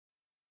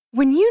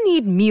When you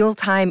need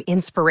mealtime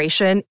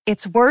inspiration,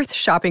 it's worth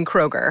shopping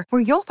Kroger,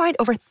 where you'll find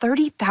over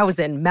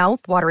 30,000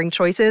 mouth-watering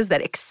choices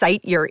that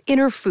excite your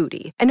inner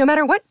foodie. And no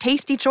matter what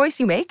tasty choice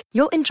you make,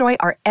 you'll enjoy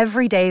our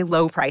everyday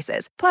low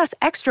prices, plus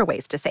extra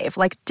ways to save,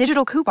 like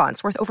digital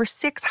coupons worth over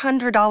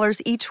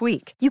 $600 each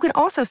week. You can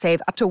also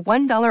save up to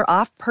 $1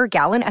 off per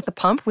gallon at the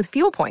pump with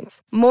fuel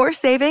points. More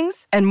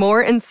savings and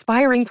more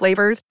inspiring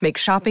flavors make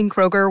shopping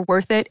Kroger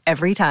worth it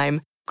every time.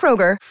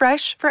 Kroger,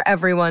 fresh for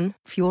everyone.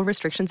 Fuel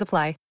restrictions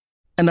apply.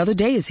 Another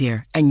day is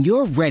here, and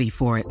you're ready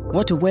for it.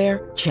 What to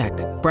wear? Check.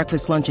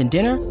 Breakfast, lunch, and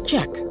dinner?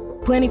 Check.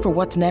 Planning for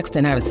what's next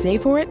and how to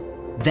save for it?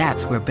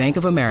 That's where Bank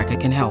of America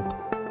can help.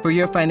 For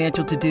your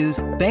financial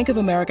to-dos, Bank of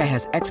America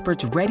has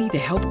experts ready to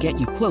help get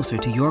you closer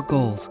to your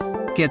goals.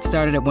 Get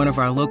started at one of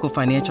our local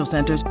financial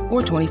centers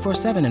or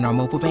 24/7 in our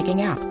mobile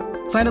banking app.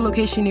 Find a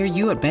location near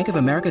you at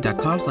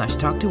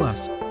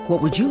bankofamerica.com/talktous.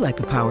 What would you like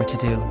the power to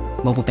do?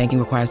 Mobile banking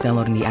requires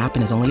downloading the app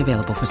and is only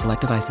available for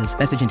select devices.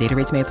 Message and data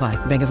rates may apply.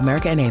 Bank of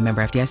America N.A.,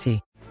 member FDIC.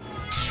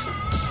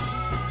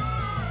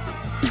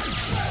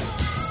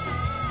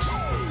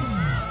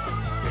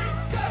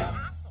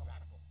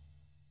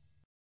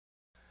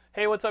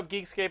 Hey, what's up,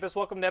 Geekscapists?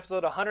 Welcome to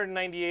episode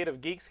 198 of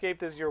Geekscape.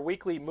 This is your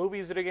weekly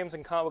movies, video games,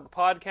 and comic book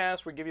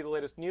podcast. We give you the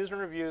latest news and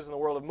reviews in the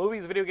world of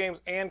movies, video games,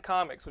 and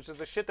comics, which is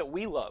the shit that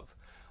we love.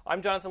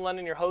 I'm Jonathan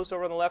London, your host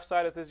over on the left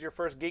side. If this is your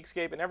first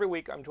Geekscape, and every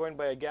week I'm joined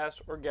by a guest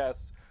or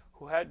guests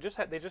who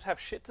they just have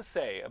shit to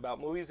say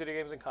about movies, video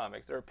games, and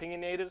comics. They're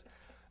opinionated,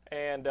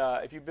 and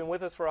if you've been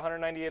with us for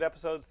 198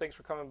 episodes, thanks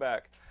for coming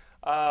back.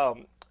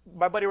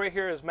 My buddy right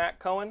here is Matt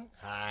Cohen.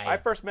 Hi. I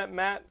first met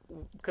Matt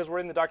because we're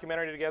in the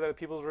documentary together, The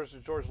Peoples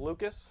vs. George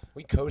Lucas.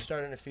 We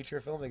co-starred in a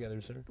feature film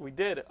together, sir. We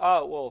did.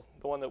 Well,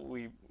 the one that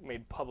we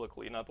made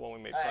publicly, not the one we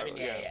made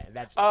privately. Yeah.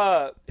 That's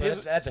a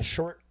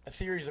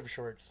series of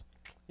shorts.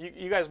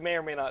 You guys may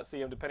or may not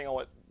see him, depending on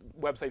what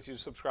websites you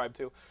subscribe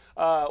to.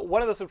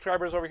 One of the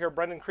subscribers over here,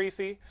 Brendan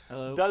Creasy,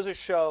 does a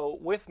show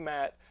with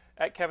Matt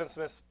at Kevin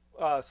Smith's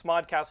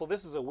Smodcastle.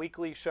 This is a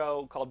weekly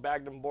show called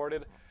Bagged and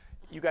Boarded.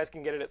 You guys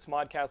can get it at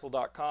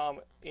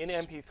smodcastle.com in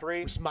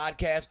MP3.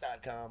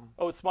 Smodcast.com.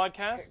 Oh, it's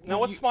Smodcast? No,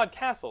 what's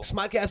Smodcastle?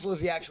 Smodcastle is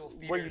the actual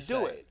theater where you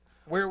do it.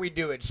 Where we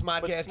do it.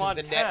 Smodcast is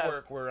the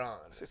network we're on.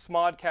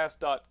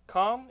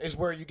 Smodcast.com is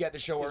where you get the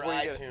show, or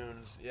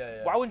iTunes.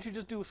 Yeah. Why wouldn't you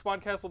just do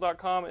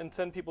smodcastle.com and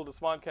send people to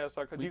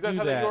smodcast.com? Do you guys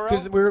have the URL?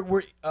 Because we're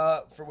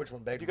for which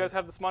one, babe? Do you guys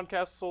have the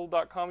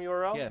smodcastle.com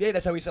URL? Yes. Yeah,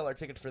 that's how we sell our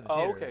tickets for the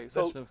theater. Oh, okay.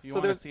 So if you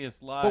want to see us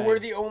live. But we're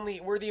the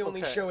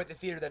only show at the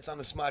theater that's on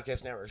the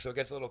Smodcast network, so it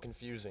gets a little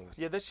confusing.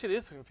 Yeah, that shit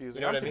is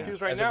confusing. You know I'm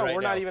confused right now.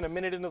 We're not even a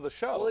minute into the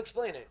show. We'll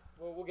explain it.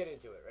 We'll get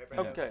into it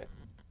right now. Okay.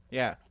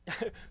 Yeah.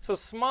 So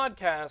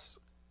Smodcast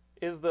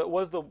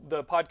was the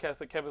podcast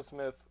that Kevin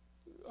Smith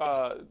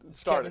started.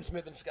 Kevin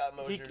Smith and Scott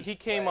Mosier. He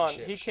came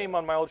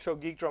on my old show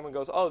Geek Drum and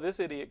goes, "Oh,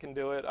 this idiot can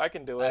do it. I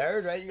can do it." I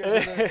heard, right? You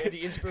guys are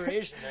the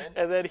inspiration, man.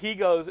 And then he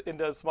goes and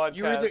does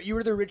Smodcast. You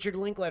were the Richard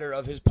Linklater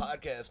of his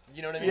podcast.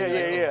 You know what I mean?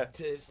 Yeah.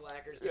 To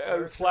Slackers, to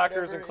Clerks,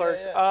 Slackers and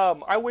Clerks. Yeah.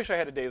 I wish I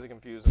had a Days of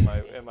Confused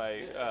in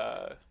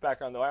my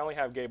background though. I only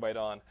have Gay by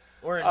Dawn.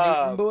 Or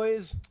Newton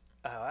Boys.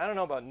 I don't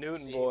know about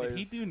Newton Boys. Did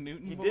he do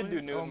Newton He Boys? did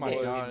do Newton Boys.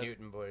 He did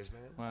Newton Boys,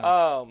 man.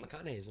 Wow.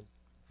 McConaughey's him.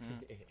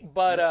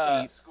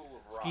 But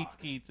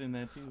Skeet's in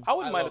that too. I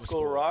wouldn't mind a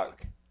School of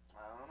Rock.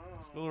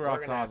 School of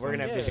Rock's awesome. We're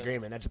gonna have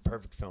disagreement. That's a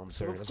perfect film,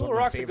 sir. School of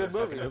Rock's a good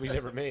movie. Movies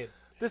ever made.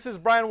 This is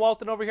Brian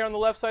Walton over here on the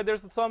left side.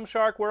 There's the Thumb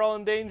Shark. We're all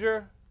in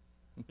danger.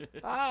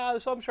 The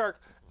Thumb Shark.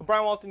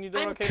 Brian Walton, you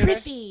doing okay today?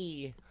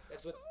 Chrissy.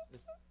 That's what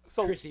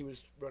Chrissy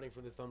was running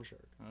for the Thumb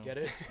Shark. Get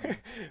it?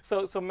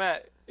 So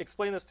Matt,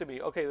 explain this to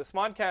me. Okay, the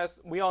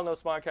Smodcast. We all know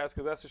Smodcast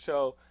because that's the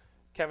show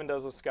Kevin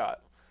does with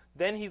Scott.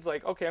 Then he's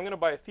like, okay, I'm going to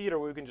buy a theater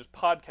where we can just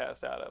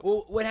podcast out of.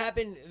 Well, what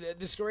happened,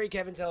 the story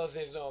Kevin tells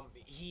is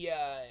he,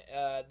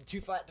 the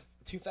Too Fat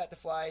to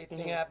Fly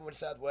thing happened with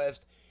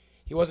Southwest.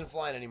 He wasn't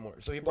flying anymore,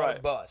 so he bought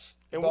a bus.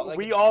 And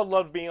we all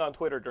loved being on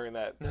Twitter during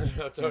that.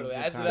 No, totally.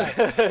 As did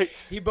I.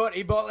 He bought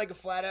like a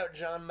flat-out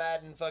John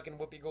Madden, fucking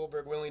Whoopi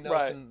Goldberg, Willie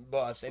Nelson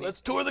bus. And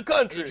let's tour the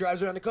country. He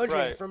drives around the country.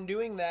 Right. And from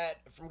doing that,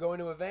 from going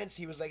to events,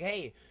 he was like,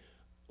 hey,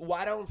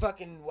 why don't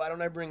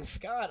I bring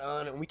Scott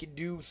on and we could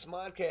do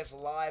Smodcast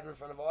live in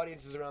front of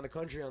audiences around the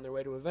country on their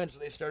way to events? So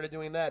they started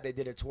doing that. They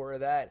did a tour of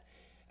that.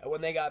 And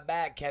when they got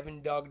back,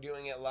 Kevin dug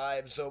doing it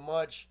live so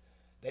much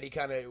that he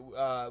kind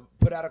of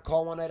put out a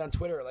call one night on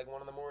Twitter at like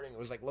 1 a.m. It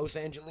was like, Los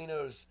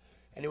Angelinos,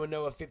 anyone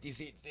know a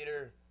 50-seat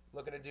theater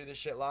looking to do this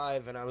shit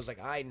live? And I was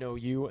like, I know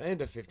you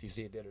and a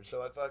 50-seat theater.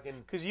 So I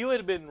fucking... Because you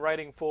had been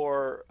writing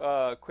for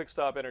Quick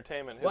Stop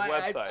Entertainment, his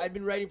website. I'd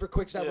been writing for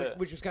Quick Stop,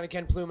 which was kind of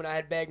Ken Plume, and I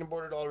had Bagged and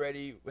Boarded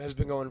already. Had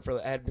been going for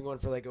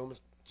like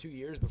almost 2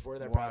 years before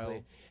that,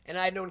 probably. And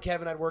I had known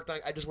Kevin. I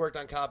just worked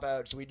on Cop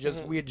Out, so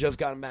we had just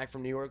gotten back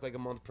from New York like a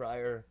month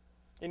prior.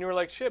 And you were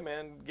like, shit,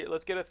 man,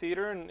 let's get a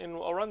theater and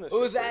I'll run this.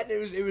 What was that?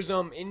 It was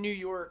in New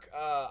York.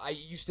 I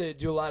used to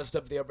do a lot of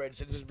stuff at the Upright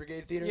Citizens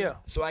Brigade Theater. Yeah.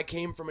 So I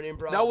came from an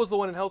improv. That was the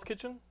one in Hell's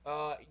Kitchen?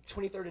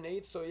 23rd and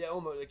 8th. So yeah,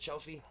 almost like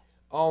Chelsea.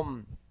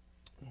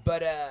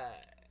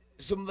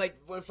 So, like,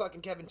 when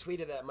fucking Kevin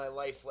tweeted that, my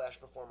life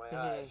flashed before my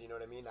eyes, you know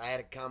what I mean? I had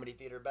a comedy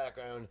theater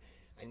background.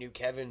 I knew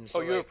Kevin.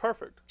 So, you were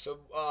perfect. So,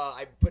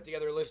 I put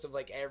together a list of,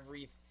 like,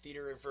 every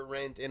theater for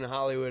rent in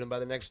Hollywood, and by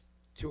the next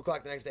 2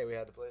 o'clock the next day, we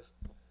had the place.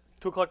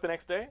 2 o'clock the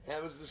next day?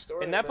 That was the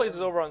story. And that place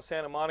is over on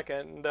Santa Monica.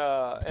 And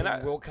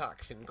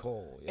Wilcox and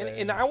Cole. Yeah,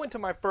 and I went to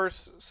my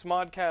first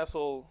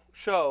Smodcastle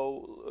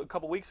show a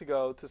couple weeks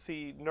ago to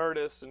see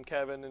Nerdist and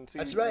Kevin and see.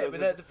 That's right.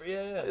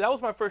 That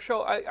was my first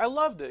show. I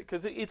loved it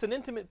because it's an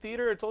intimate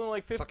theater. It's only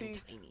like 50.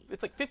 Fucking tiny.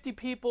 It's like 50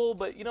 people,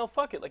 but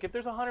fuck it. Like if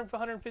there's 100,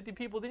 150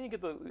 people, then you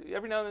get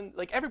every now and then.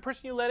 Like every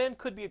person you let in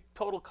could be a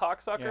total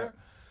cocksucker. Yeah.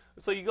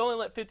 So you go and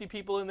let 50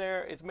 people in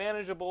there. It's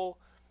manageable.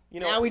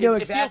 Now we know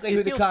exactly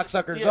who the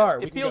cocksuckers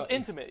are. It feels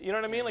intimate. You know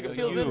what I mean? Like it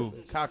feels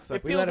cocksucker.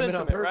 It feels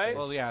intimate, right?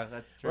 Well, yeah,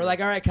 that's true. We're like,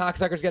 all right,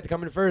 cocksuckers get to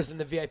come in first in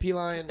the VIP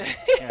line.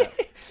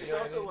 It's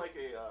also like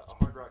a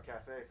Hard Rock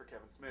Cafe for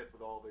Kevin Smith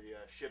with all the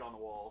shit on the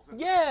walls.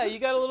 Yeah, you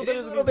got a little It bit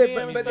is of a the little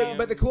bit, museum.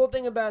 but the cool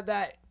thing about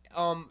that,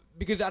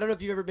 because I don't know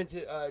if you've ever been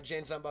to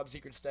Jane Silent Bob's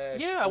Secret Stash.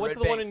 Yeah, I went to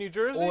the one in New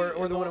Jersey.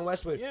 Or the one in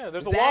Westwood. Yeah,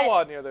 there's a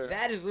Wawa near there.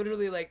 That is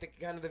literally like the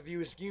kind of the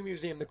View Askew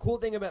Museum. The cool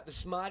thing about the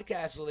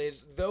Smodcastle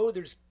is, though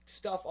there's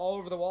stuff all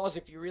over the walls,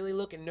 if you really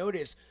look and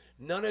notice,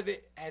 none of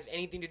it has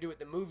anything to do with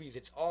the movies.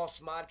 It's all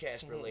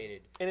Smodcast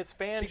related. And it's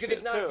fan because shit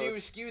it's not too. View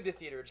Askew the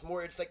theater.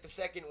 It's like the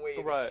second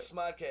wave. Right. It's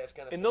Smodcast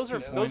kind of. And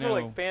thing, those are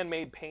like fan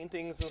made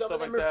paintings and some stuff of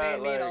them like are that.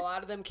 fan made. Like, A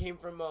lot of them came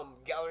from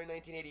Gallery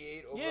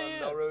 1988 over on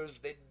Melrose.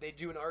 They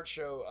do an art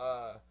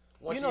show.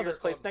 Once a year this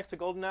place called, next to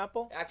Golden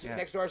Apple? Actually,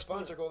 next to our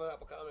sponsor, Golden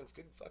Apple Comics.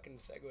 Good fucking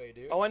segue,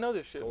 dude. Oh, I know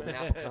this shit, man.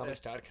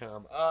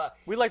 GoldenAppleComics.com.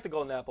 We like the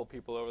Golden Apple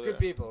people over there. Good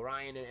people,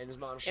 Ryan and his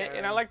mom Sharon.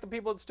 And I like the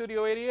people at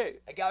Studio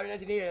 88. At Gallery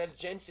 1988, that's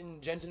Jensen.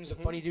 Jensen is a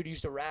funny dude who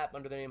used to rap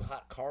under the name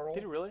Hot Carl.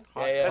 Did he really?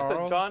 Yeah. That's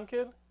the John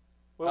kid?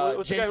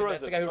 What's Jensen, the guy who runs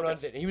that's the guy who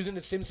runs it. He was in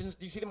The Simpsons.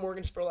 Do you see the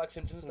Morgan Spurlock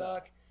Simpsons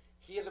doc?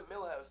 He has a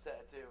Millhouse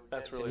tattoo.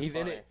 That's Jensen. really He's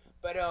funny. in it.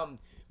 But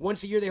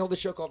once a year they hold a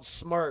show called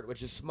Smart,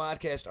 which is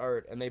Smodcast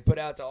art, and they put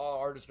out to all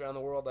artists around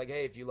the world like,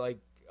 hey, if you like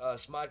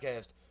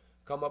Smodcast,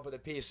 come up with a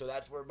piece. So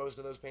that's where most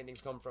of those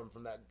paintings come from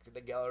the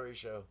gallery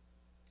show.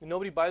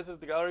 Nobody buys it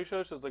at the gallery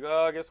show, so it's like,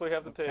 oh, I guess we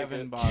have to take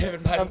Kevin it. bought it.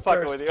 Kevin buys I'm it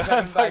fucking first. with you.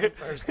 Kevin buys it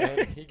first,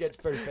 man. He gets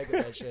first pick of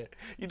that shit.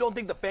 You don't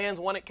think the fans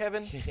want it,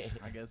 Kevin?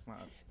 I guess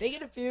not. They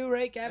get a few,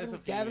 right? There's a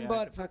few, Gavin yeah.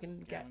 bought it.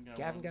 Fucking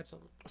Gavin got some.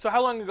 So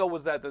how long ago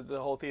was that the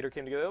whole theater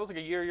came together? That was like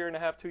a year and a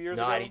half, 2 years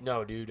ago?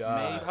 No, dude.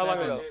 How long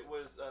ago? It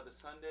was the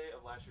Sunday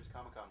of last year's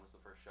Comic-Con was the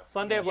first show.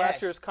 Sunday of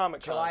last year's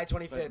Comic-Con. July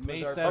 25th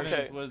May was our 7th first.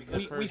 Okay. was the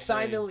first We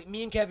signed day.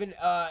 me and Kevin.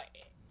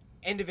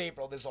 End of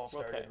April, this all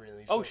started, Okay.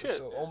 really. Oh, So- shit.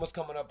 So almost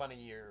coming up on a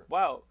year.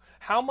 Wow.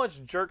 How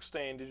much jerk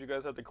stain did you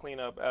guys have to clean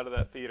up out of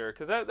that theater?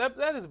 Because that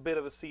is a bit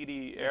of a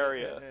seedy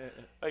area.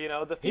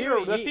 The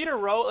theater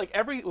row, like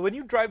when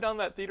you drive down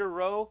that theater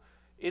row,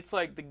 it's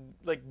like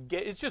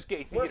it's just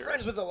gay theater. We're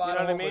friends with a lot You know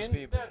of what I homeless mean?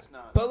 people. That's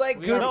not. But like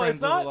We good. are No, friends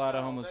it's with not. a lot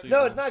of homeless people.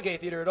 No, it's not gay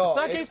theater at all. It's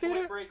not gay Point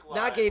theater? Break Live,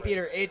 Not gay right?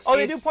 theater. It's Oh,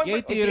 they do Point Gay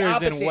Break? It's the theater is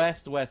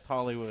opposite. in West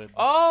Hollywood.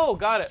 Oh,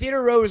 got it.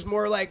 Theater row is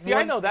more like. See,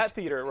 I know that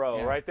theater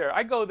row right there.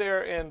 I go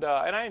there and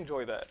I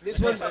enjoy that. This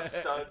one's About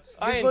studs.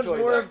 I one's enjoy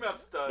more that. of Talking about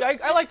studs.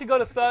 Yeah, I like to go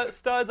to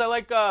Studs. I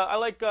like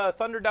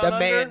Thunder Down the Under.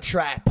 man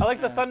trap. I like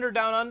the Thunder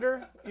Down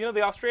Under. You know,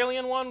 the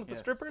Australian one with the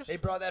strippers? They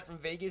brought that from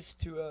Vegas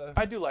to.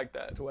 I do like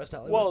that. To West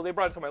Hollywood? Well, they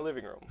brought it to my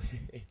living room.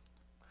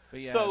 But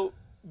yeah, So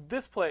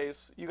this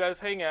place, you guys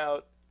hang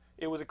out.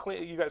 It was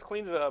you guys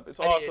cleaned it up. It's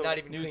I mean, awesome. not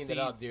even new cleaned seats, it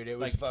up, dude. It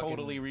was like fucking,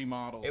 totally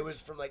remodeled. It was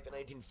from like the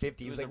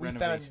 1950s. was Like a we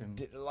renovation.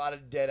 found a lot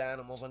of dead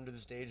animals under the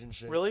stage and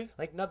shit. Really?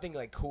 Like nothing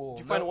like cool.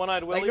 Did you find a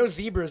one-eyed Like Willie? no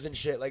zebras and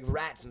shit, like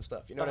rats and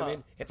stuff. You know what I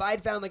mean? If I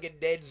had found like a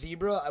dead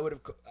zebra, I would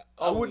have.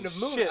 I Holy wouldn't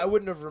have moved. shit. I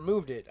wouldn't have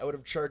removed it. I would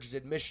have charged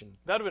admission.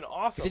 That'd have been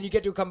awesome. Then you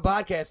get to come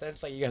podcast and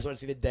it's like, you guys want to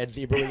see the dead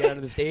zebra we got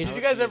under the stage? Did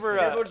you guys ever?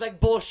 And everyone's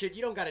like, bullshit.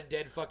 You don't got a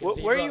dead fucking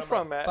zebra. where are you And I'm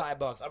from, like, Matt?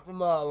 $5. I'm from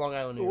Long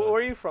Island, New York.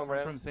 Where are you from,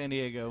 Rand? from San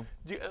Diego.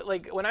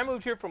 Like when I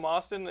moved here from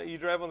Austin, you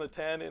drive on the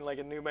 10 in like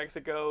in New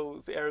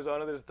Mexico,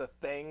 Arizona. There's the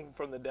thing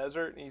from the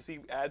desert, and you see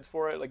ads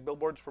for it, like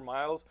billboards for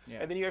miles. Yeah.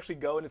 And then you actually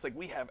go, and it's like,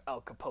 we have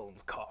Al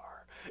Capone's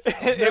car.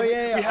 yeah, we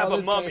have all a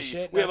this kind mummy. of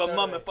shit, We have a that's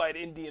all right. mummified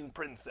Indian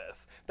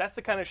princess. That's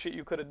the kind of shit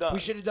you could have done. We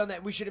should have done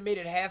that. We should have made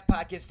it half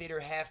podcast theater,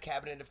 half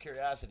cabinet of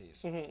curiosities.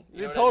 You know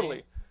what I Totally.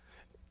 mean?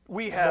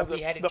 We have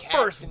multi-headed the cats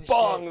first and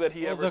bong shit. that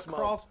he Well, ever the smoked.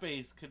 crawl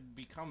space could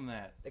become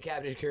that. The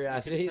cabinet of You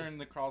curiosities. could turn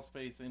the crawl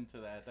space into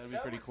that. That'd be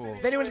pretty would cool. fit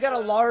If anyone's got a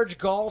large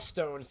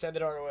gallstone, send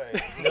it our way.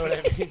 You know what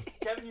I mean?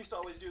 Kevin used to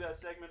always do that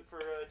segment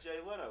for Jay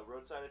Leno,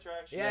 Roadside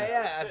Attraction.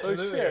 Yeah, Oh,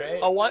 absolutely.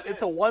 shit. Right?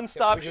 It's a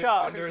one-stop Push it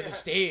shop. under the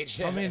stage.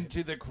 Come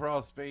into the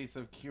crawl space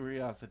of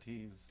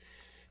curiosities.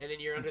 And then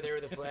you're under there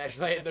with a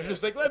flashlight, and they're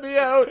just like, "Let me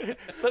out."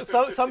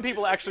 Some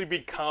people actually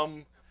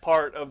become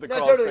part of the No,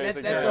 crawl totally.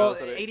 space. That's of all.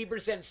 curiosity.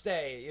 80%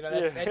 stay. You know,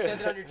 that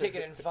says it on your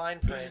ticket in fine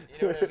print.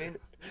 You know what I mean?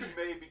 You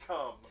may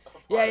become.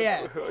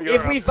 Yeah. You're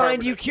If we a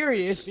find you permanent.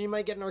 curious, you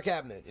might get in our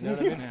cabinet. You know what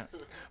I mean? Yeah.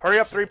 Hurry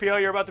up, 3PO!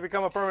 You're about to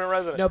become a permanent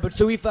resident. No, but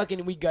so we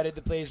gutted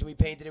the place and we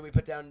painted it. We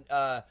put down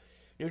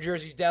New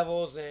Jersey's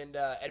Devils and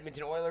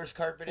Edmonton Oilers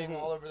carpeting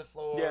all over the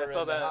floor. Yeah, I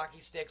saw and that. The hockey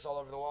sticks all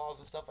over the walls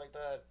and stuff like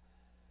that.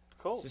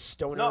 Cool. It's a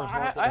stoner No,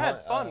 haunted I had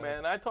hut, fun,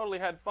 man. I totally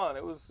had fun.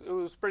 It was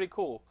pretty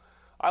cool.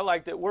 I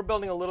liked it. We're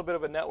building a little bit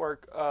of a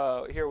network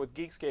here with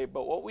Geekscape,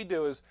 but what we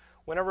do is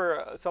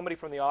whenever somebody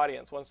from the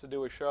audience wants to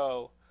do a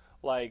show,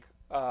 like,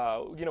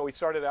 we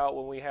started out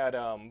when we had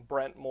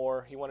Brent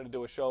Moore. He wanted to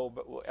do a show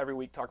but every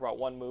week, talk about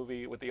one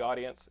movie with the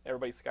audience.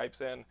 Everybody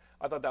Skypes in.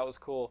 I thought that was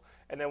cool.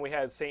 And then we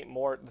had St.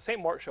 Mort. The St.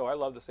 Mort show, I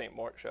love the St.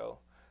 Mort show.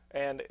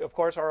 And, of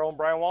course, our own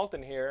Brian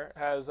Walton here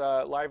has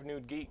Live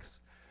Nude Geeks.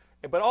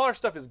 But all our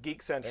stuff is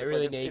geek-centric. They're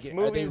really like naked. It's Are they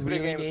movies, video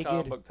really games, naked?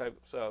 comic book type.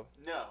 So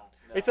No.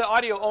 it's an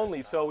audio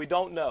only, so we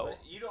don't know.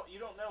 But you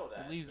don't know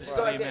that. It leaves it So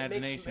to like the that makes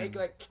imagination. make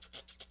like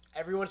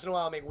every once in a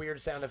while make weird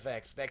sound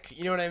effects. That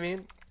you know what I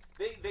mean?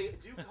 They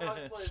do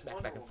cosplay as Smack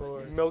Wonder back and Woman.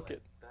 forth. Milk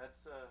it.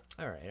 That's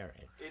All right.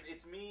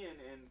 it's me and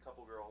a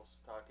couple girls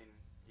talking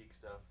geek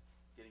stuff,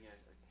 getting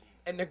a geek.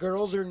 And the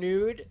girls are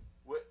nude.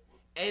 What?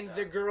 And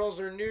the girls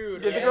are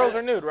nude. Yeah, the girls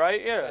are nude,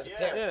 right? Yeah. This guy's a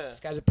pimp. Yeah. This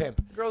guy's a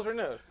pimp. Girls are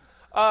nude.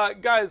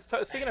 Guys,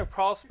 speaking of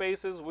crawl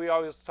spaces, we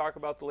always talk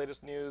about the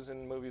latest news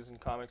in movies and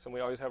comics, and we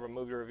always have a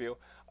movie review.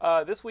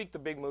 This week, the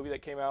big movie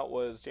that came out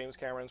was James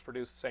Cameron's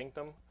produced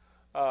Sanctum.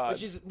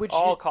 Which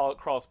all is- call it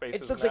crawl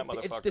spaces It looks in like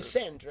that it's motherfucker.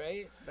 Descent,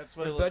 right? That's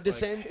what it The looks like.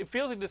 Descent. It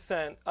feels like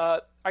Descent.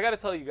 I got to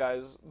tell you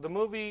guys, the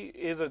movie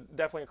is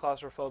definitely a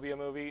claustrophobia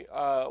movie.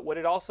 What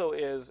it also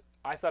is,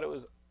 I thought it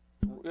was.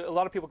 A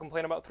lot of people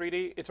complain about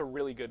 3D. It's a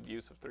really good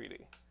use of 3D.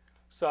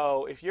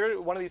 So if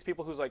you're one of these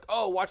people who's like,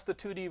 oh, watch the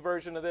 2D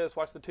version of this,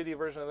 watch the 2D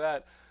version of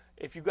that.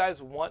 If you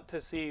guys want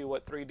to see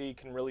what 3D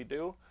can really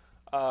do,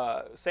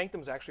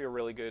 Sanctum's actually a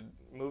really good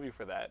movie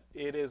for that.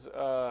 It is,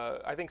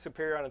 I think,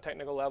 superior on a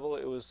technical level.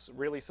 It was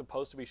really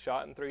supposed to be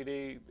shot in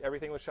 3D.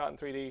 Everything was shot in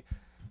 3D.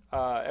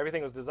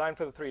 Everything was designed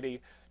for the 3D.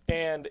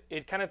 And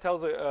it kind of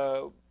tells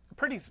a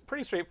pretty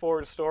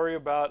straightforward story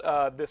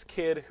about this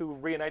kid who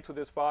reunites with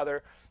his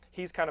father.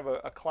 He's kind of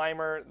a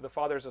climber. The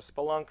father's a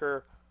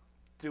spelunker.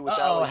 Do with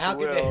that Oh, what how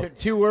you could will. they?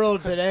 Two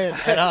worlds at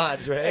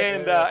odds, right?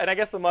 And I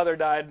guess the mother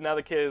died. Now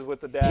the kid is with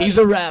the dad. He's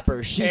a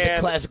rapper. She's a and-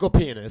 classical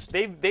pianist.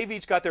 They've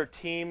each got their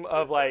team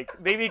of like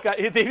they've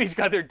each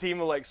got their team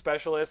of like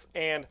specialists,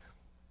 and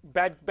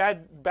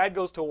bad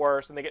goes to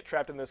worse, and they get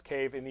trapped in this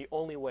cave, and the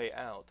only way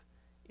out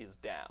is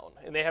down,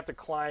 and they have to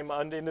climb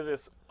into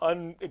this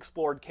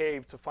unexplored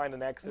cave to find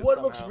an exit. What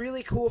somehow. looks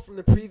really cool from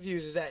the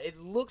previews is that it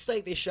looks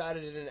like they shot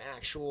it in an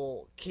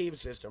actual cave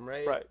system,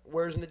 right? Right.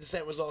 Whereas in The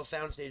Descent was all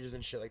sound stages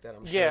and shit like that.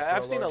 I'm sure. Yeah, for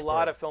I've seen a large lot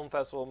part. of film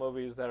festival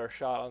movies that are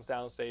shot on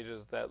sound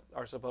stages that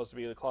are supposed to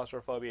be the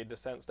claustrophobia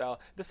Descent style.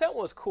 Descent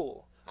was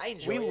cool. I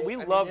enjoy it. We I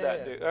mean, love yeah.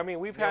 that dude. I mean,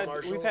 we've Neil had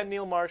Marshall.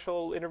 Neil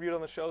Marshall interviewed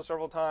on the show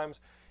several times.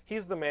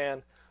 He's the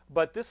man.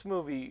 But this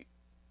movie,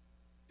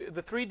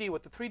 the 3D,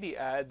 what the 3D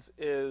adds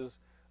is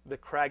the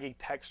craggy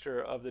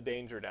texture of the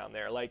danger down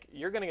there. Like,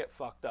 you're gonna get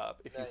fucked up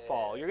if you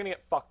fall. You're gonna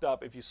get fucked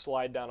up if you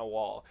slide down a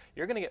wall.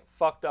 You're gonna get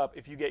fucked up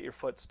if you get your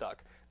foot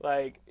stuck.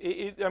 Like,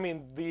 I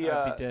mean, the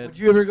I'd be dead. Would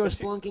you ever go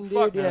spelunking, dude?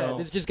 Fuck Yeah, no.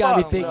 this just got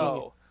me fuck thinking.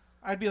 no.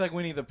 I'd be like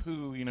Winnie the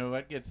Pooh, you know.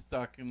 I'd get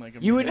stuck in like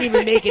a. You wouldn't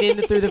even make it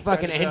in through the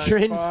fucking I'd be like,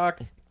 entrance. Fuck.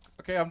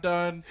 Okay, I'm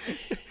done.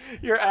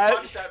 You're at.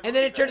 Watch that And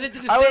then movie it turns into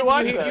I would Descent.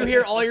 watch You, that. you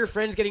hear all your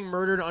friends getting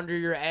murdered under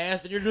your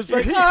ass, and you're just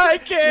like, I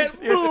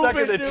can't You're move stuck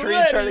in the and do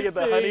tree trying to get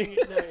the honey.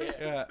 anything." No, yeah.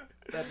 Yeah,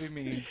 that'd be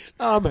me.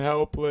 I'm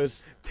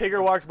helpless.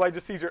 Tigger walks by,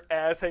 just sees your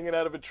ass hanging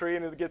out of a tree,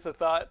 and it gets a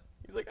thought.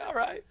 He's like, all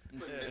right.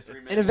 It's like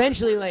Mystery Man. And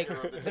eventually, like,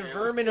 Hero of the Tales.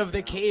 vermin of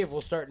the cave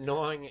will start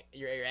gnawing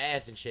your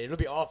ass and shit. It'll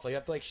be awful. You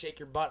have to, like, shake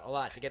your butt a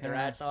lot to get the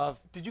rats off.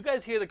 Did you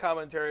guys hear the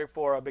commentary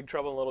for Big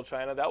Trouble in Little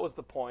China? That was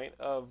the point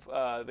of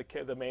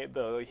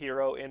the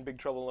hero in Big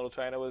Trouble in Little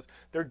China was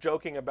they're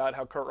joking about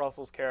how Kurt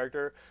Russell's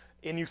character,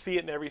 and you see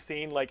it in every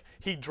scene, like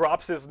he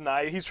drops his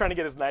knife. He's trying to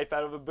get his knife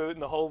out of a boot,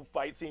 and the whole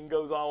fight scene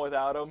goes on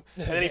without him.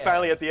 And then he Yeah.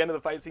 finally, at the end of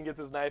the fight scene, gets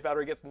his knife out,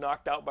 or he gets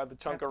knocked out by the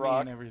chunk That's of me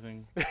rock. and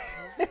everything.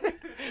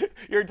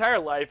 Your entire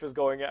life is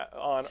going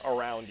on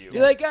around you.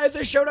 You're like, guys,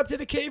 I showed up to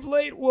the cave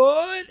late.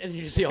 What? And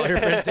you just see all your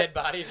friends' dead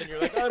bodies, and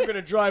you're like, I'm going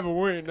to drive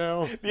away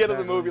now. the end of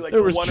the movie, like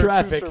There was one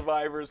traffic. or two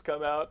survivors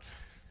come out.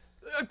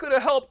 I could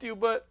have helped you,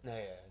 but Yeah.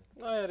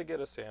 I had to get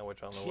a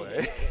sandwich on the way.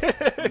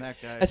 And that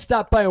I guy.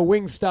 stopped by a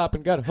wing stop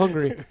and got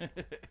hungry.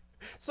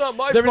 It's not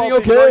my Is everything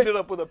fault they okay? ended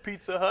up with a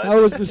Pizza Hut. How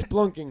was the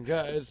splunking,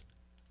 guys?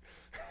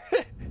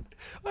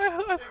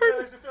 I've heard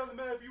Guys, I found the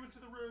map. You went to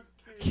the road.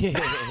 Kid.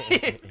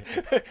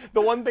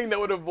 the one thing that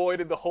would have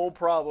avoided the whole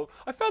problem.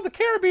 I found the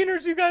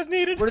carabiners you guys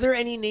needed. Were there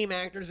any name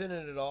actors in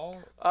it at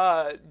all?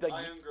 Like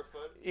Ian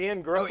Griffith.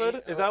 Ian Griffith.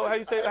 Ian- is that how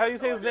you say? How do you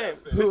say his name?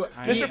 Who-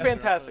 Mr. Ian-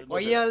 Fantastic. Well,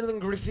 was it? Ian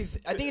Griffith.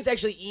 I think it's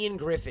actually Ian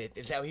Griffith.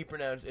 Is how he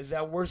pronounced. Is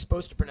how we're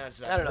supposed to pronounce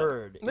it. I don't know.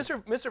 Heard.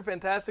 Mr.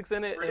 Fantastic's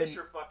in it. British And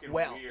are fucking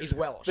Well, weird. he's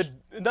Welsh.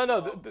 Well,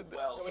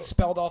 So it's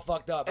spelled all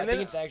fucked up. I and think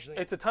then it's actually.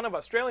 it's a ton of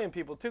Australian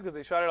people too, because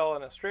they shot it all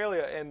in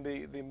Australia. And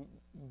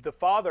the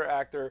father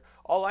actor,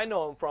 all I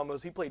know him from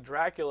was he played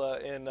Dracula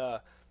in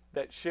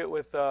that shit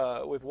with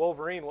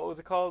Wolverine. What was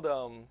it called?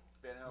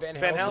 Ben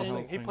Van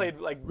Helsing. He played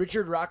like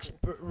Richard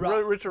Roxburgh.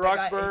 Richard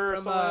Roxburgh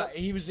or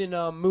something. He was in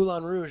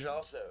Moulin Rouge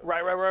also.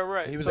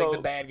 Right. He was So, like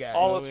the bad guy.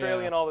 all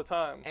Australian all the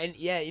time. And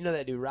yeah, you know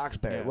that dude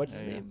Roxburgh. Yeah, What's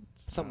his yeah. name?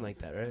 Something like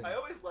that, right? I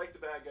always liked the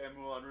bad guy in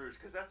Moulin Rouge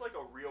because that's like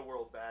a real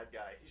world bad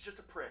guy. He's just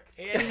a prick.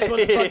 Yeah,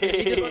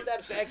 he just wants to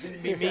have sex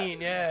and be mean.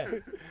 Yeah.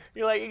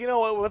 You're like, you know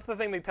what? What's the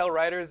thing they tell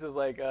writers is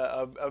like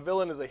a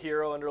villain is a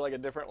hero under like a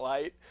different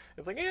light.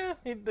 It's like, yeah,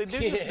 the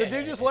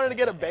dude just wanted to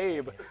get a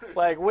babe.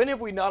 Like, when have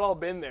we not all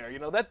been there? You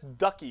know, that's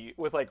Ducky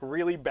with like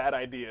really bad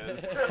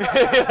ideas. You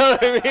know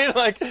what I mean?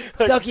 Like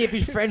Ducky if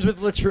he's friends with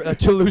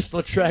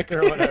Toulouse-Lautrec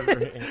or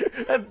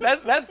whatever.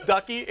 that's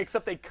Ducky,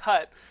 except they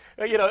cut.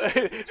 You know,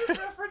 Just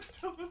reference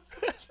to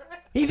the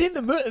track. He's in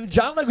the movie.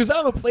 John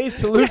Leguizamo plays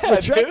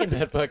Toulouse-Lautrec in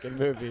that fucking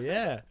movie.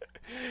 Yeah.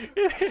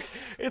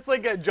 it's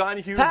like a John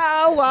Hughes.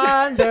 How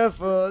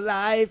wonderful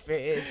life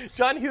is.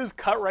 John Hughes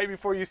cut right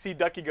before you see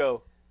Ducky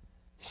go.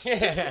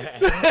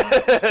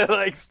 Yeah.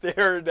 Like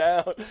stare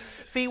down.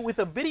 See, with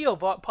a video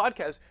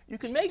podcast, you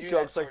can make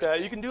jokes like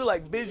that. You can do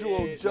like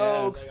visual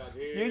jokes.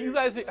 You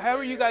guys, how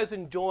are you guys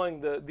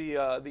enjoying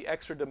the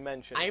extra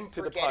dimension I'm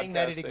to the forgetting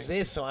that it podcasting?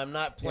 exists, so I'm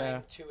not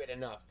playing to it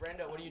enough.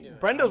 Brendo, what are you doing?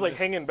 Brendo's like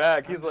hanging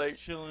back. He's like,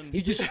 chilling.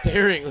 He's just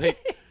staring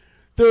like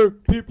there are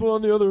people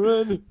on the other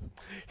end.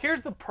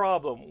 here's the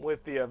problem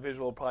with the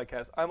visual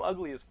podcast. I'm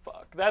ugly as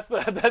fuck. That's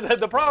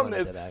the problem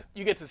is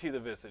you get to see the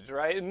visage,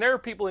 right? And there are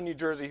people in New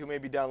Jersey who may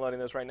be downloading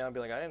this right now and be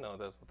like, I didn't know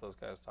that's what those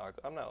guys talked.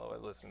 I'm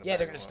not listening to Yeah,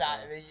 that they're gonna anymore. stop.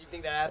 You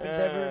think that happens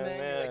ever, man?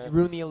 yeah. Like, you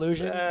ruin the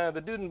illusion.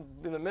 The dude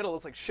in the middle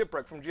looks like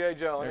Shipwreck from G.I.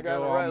 Joe. And the There guy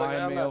on go the all right, like,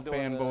 my I'm male not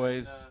doing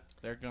this. fanboys.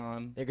 They're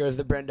gone. There goes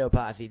the Brendo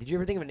posse. Did you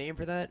ever think of a name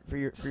for that for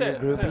your Say it, say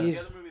it. The groupies?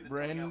 other movie that's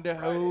coming out Brenda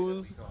Friday that we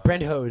Hose. caught.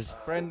 Brend Hose.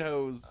 Friend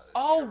hose.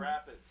 Oh, Cedar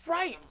Rapids.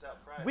 right. Comes out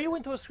Friday. We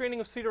went to a screening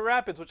of Cedar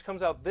Rapids, which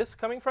comes out this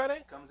coming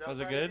Friday. Comes out Was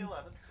it Friday good? the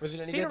 11th. Was it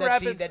any Cedar good?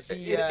 Rapids. That's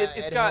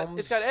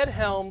It's got Ed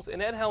Helms,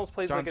 and Ed Helms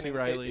plays John like C. an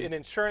Reilly.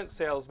 insurance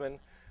salesman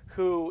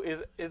who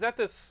is at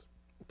this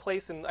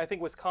place in I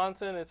think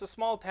Wisconsin. It's a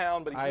small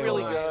town, but he's Iowa.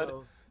 really good.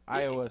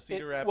 Iowa.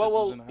 Cedar Rapids.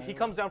 Well, is in Iowa. he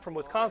comes down from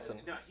Wisconsin.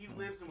 No, he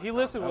lives in Wisconsin. He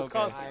lives in Okay.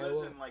 Wisconsin. He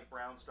lives in like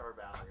Brown Star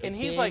Valley. And It's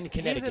he's in like he's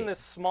Connecticut. in this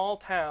small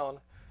town,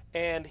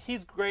 and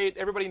he's great.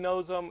 Everybody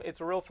knows him. It's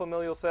a real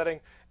familial setting.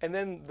 And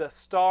then the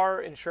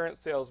star insurance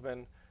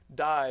salesman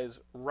dies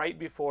right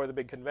before the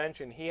big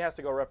convention. He has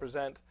to go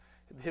represent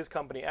his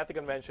company at the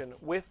convention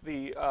with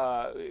the.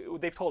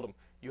 They've told him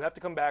you have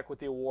to come back with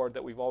the award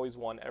that we've always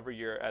won every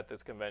year at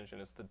this convention.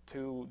 It's the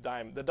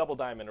double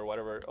diamond or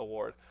whatever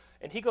award.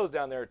 And he goes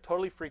down there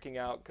totally freaking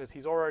out because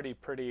he's already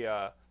pretty.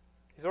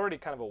 He's already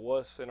kind of a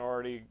wuss and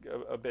already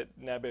a bit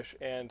nebbish,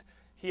 and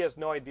he has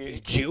no idea. He's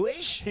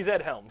Jewish? He's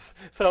Ed Helms.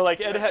 So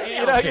like Ed, Helms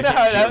you know isn't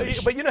how,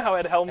 Jewish. but you know how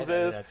Ed Helms I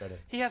know, is. that's what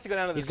it- He has to go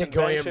down to this He's a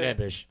Goyim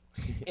convention,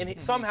 Nebish. and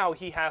somehow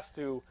he has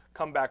to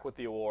come back with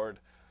the award.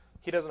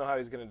 He doesn't know how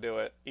he's going to do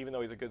it, even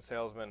though he's a good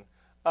salesman.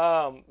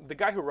 The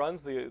guy who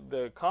runs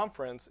the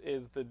conference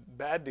is the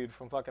bad dude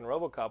from fucking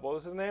RoboCop. What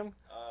was his name?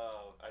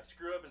 I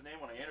screwed up his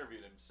name when I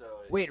interviewed him. So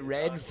Wait, it's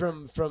Red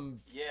awkward. from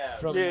Yeah.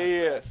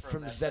 Yeah.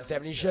 from that that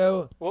 70 70s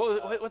show?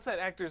 What's that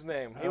actor's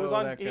name? He was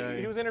on. that guy.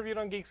 He was interviewed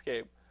on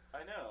Geekscape.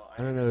 I know.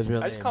 I don't know his real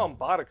I name. just call him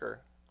Boddicker.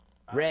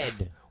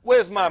 Red.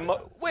 Where's my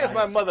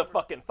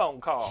motherfucking phone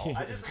call?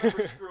 I just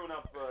remember screwing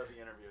up the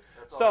interview.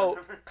 That's all I So,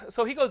 remember.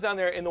 so he goes down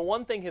there, and the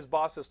one thing his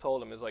boss has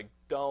told him is like,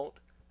 don't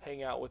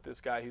hang out with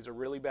this guy. He's a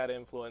really bad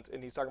influence,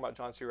 and he's talking about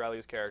John C.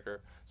 Reilly's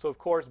character. So of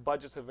course,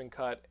 budgets have been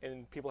cut,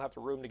 and people have to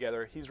room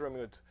together. He's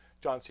rooming with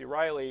John C.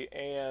 Reilly,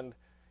 and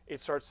it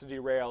starts to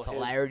derail his.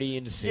 Hilarity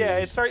ensues. Yeah,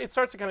 it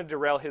starts to kind of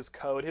derail his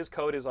code. His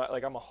code is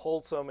like I'm a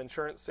wholesome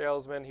insurance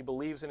salesman. He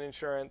believes in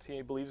insurance.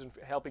 He believes in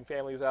helping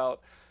families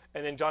out.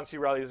 And then John C.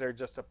 Reilly is there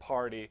just to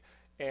party.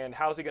 And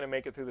how's he going to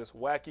make it through this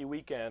wacky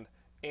weekend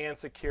and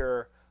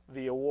secure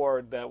the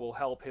award that will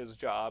help his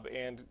job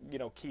and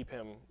keep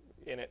him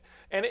in it?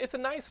 And it's a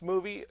nice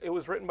movie. It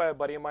was written by a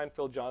buddy of mine,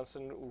 Phil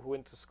Johnson, who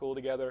went to school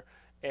together.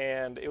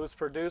 And it was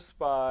produced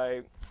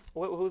by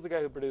who was the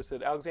guy who produced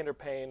it? Alexander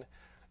Payne.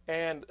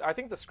 And I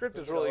think the script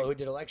is really Who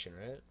did Election,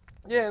 right?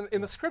 yeah,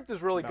 and the script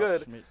is really About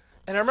good. Schmidt.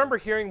 And I remember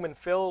hearing when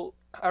Phil,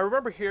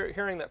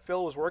 hearing that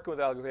Phil was working with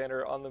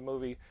Alexander on the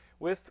movie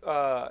with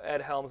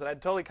Ed Helms, and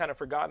I'd totally kind of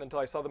forgotten until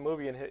I saw the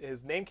movie and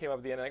his name came up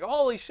at the end. And I go,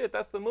 holy shit,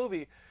 that's the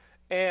movie.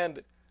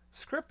 And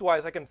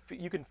script-wise,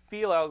 you can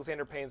feel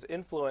Alexander Payne's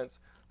influence.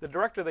 The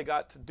director they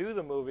got to do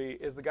the movie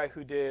is the guy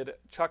who did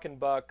Chuck and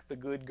Buck, The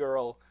Good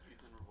Girl,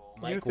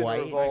 Mike Youth in White.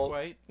 Revolt. Mike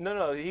White?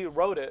 No, he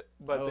wrote it,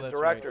 but Oh, the that's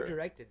director. right. Who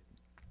directed?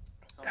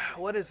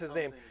 What is his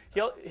name?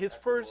 His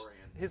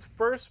Epicurian.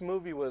 first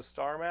movie was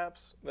Star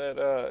Maps, that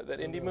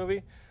indie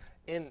movie.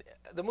 In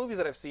the movies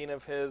that I've seen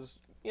of his,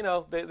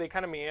 they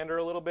kind of meander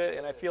a little bit,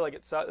 and I feel like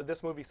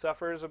this movie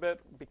suffers a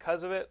bit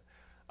because of it.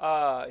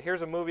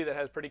 Here's a movie that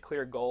has pretty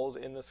clear goals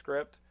in the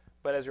script,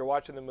 but as you're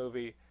watching the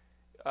movie,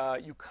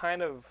 you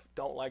kind of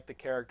don't like the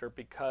character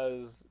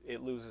because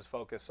it loses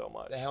focus so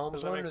much. The Helms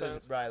Does that one make or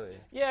sense? the Riley?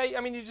 Yeah,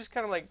 I mean, you just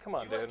kind of like, come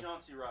on, You like dude.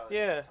 John C. Reilly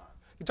Yeah. at the time.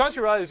 John C.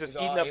 Reilly is just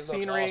He's eating aw- up he looks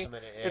scenery. awesome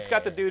in it. Yeah, It's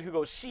got the yeah. dude who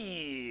goes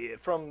shit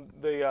from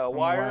the From The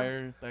Wire.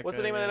 Wire, that What's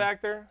the guy, name of that yeah.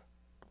 actor?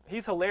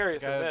 He's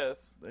hilarious in Guy-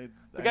 this. I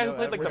The guy who know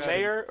played like the everybody.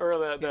 mayor or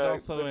He's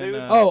also the in,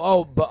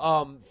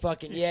 dude.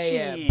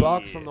 Fucking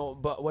Buck from the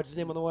what's his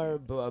name on the wire?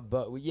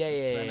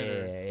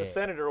 Senator. The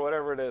senator or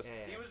whatever it is.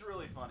 He was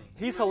really funny. He's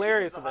He was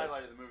hilarious the in this.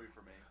 highlight of the movie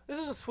for me. This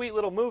is a sweet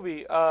little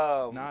movie.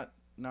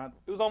 Not.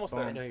 It was almost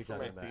there. I know who you're for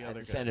talking me. about. The other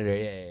The guy. senator,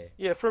 yeah.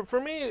 Yeah, for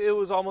me, it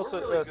was almost We're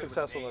really a good with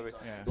successful names movie.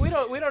 on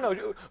Yeah. We don't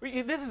know.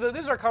 This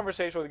is our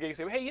conversation with the geeks.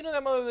 Hey, you know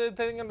that mother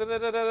thing?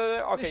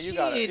 Okay, you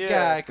got it. shit Yeah.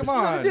 guy, come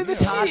on. Dude, the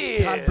Yeah.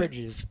 shit. Todd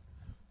Bridges.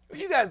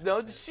 You guys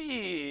know the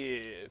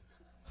shit.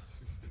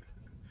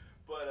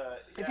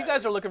 But If you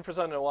guys are looking for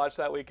something to watch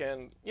that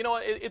weekend, you know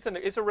what?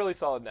 It's a really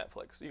solid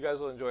Netflix. You guys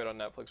will enjoy it on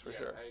Netflix for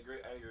sure. I agree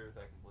with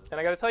that completely. And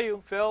I got to tell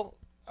you, Phil,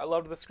 I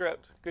loved the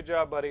script. Good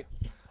job, buddy.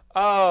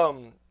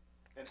 And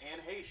Anne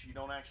Heche, you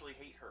don't actually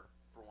hate her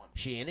for one.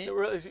 She in it?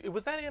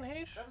 Was that Anne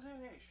Heche? That was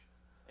Anne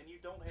Heche, and you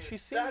don't hate She her.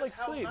 seemed like That's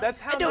how sweet. nice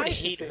That's it how I don't nice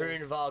she hate her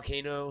seemed. in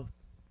Volcano.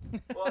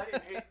 Well, I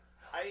didn't hate.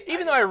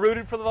 Even though I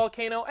rooted for the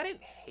volcano, I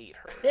didn't hate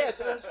her. Yeah, that's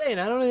what I'm saying.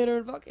 I don't hate her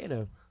in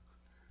Volcano.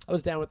 I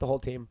was down with the whole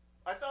team.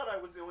 I thought I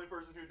was the only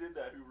person who did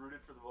that, who rooted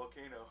for the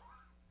volcano.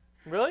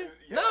 Really?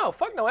 Yeah. No,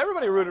 fuck no.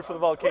 Everybody rooted for the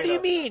volcano. What do you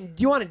mean?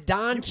 Do you want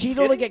Don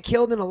Cheadle to kidding? get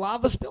killed in a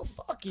lava spill?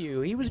 Fuck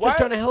you. He was Why- just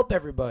trying to help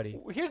everybody.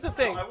 Here's the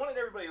thing. No, I wanted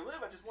everybody to live.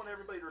 I just wanted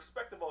everybody to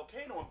respect the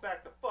volcano and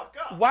back the fuck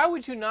up. Why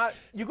would you not?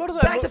 You go to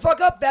that. Back the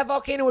fuck up. That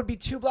volcano would be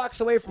 2 blocks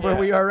away from where Yeah,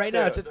 we are right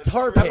now. dude, It's a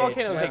tar that pit.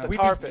 volcano's at the we'd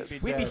tar be-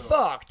 pits. We'd be Dead.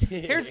 fucked.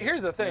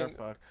 Here's the thing.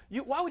 fucked.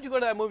 Why would you go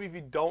to that movie if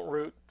you don't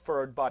root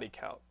for a body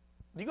count?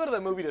 You go to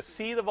that movie to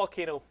see the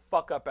volcano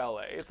fuck up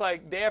LA. It's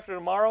like day after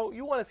tomorrow.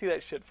 You want to see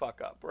that shit fuck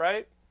up,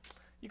 right?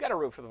 You got to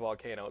root for the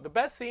volcano. The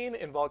best scene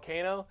in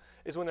Volcano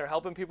is when they're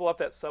helping people off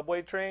that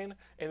subway train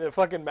and the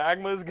fucking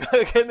magma's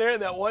in there,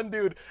 and that one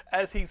dude,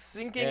 as he's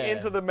sinking Yeah.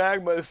 into the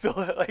magma, is still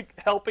like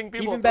helping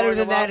people. Even better throwing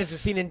than them that off. is the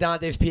scene in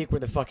Dante's Peak where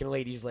the fucking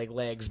ladies' like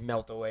legs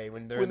melt away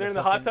when they're When they're in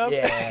the hot tub?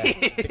 Yeah,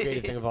 it's the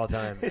greatest thing of all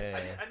time. Yeah.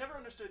 I never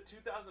understood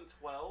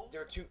 2012.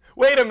 There are two.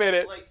 Wait a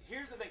minute. Like,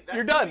 here's the thing. That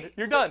You're done. movie-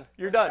 You're done.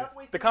 You're like, done.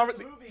 halfway The through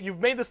the movie,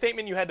 You've made the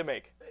statement you had to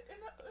make.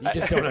 You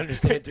just don't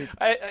understand, dude.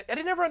 I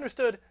never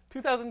understood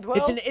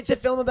 2012. It's a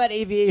film about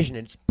aviation.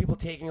 It's people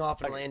taking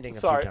off and landing.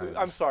 Sorry, a few times.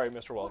 I'm sorry,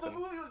 Mr. Well, the Walton.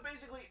 movie was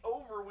basically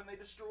over when they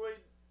destroyed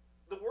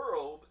the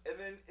world, and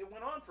then it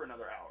went on for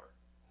another hour.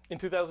 In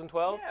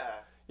 2012? Yeah.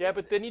 Yeah,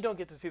 but then you don't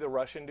get to see the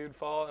Russian dude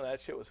fall, and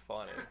that shit was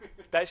funny.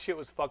 That shit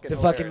was fucking The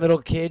hilarious. fucking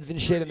little kids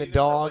and shit and the You know,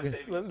 dog.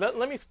 that's my savings.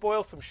 Let me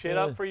spoil some shit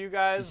up for you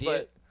guys, see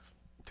but it?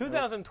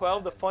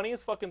 2012, the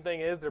funniest fucking thing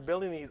is they're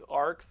building these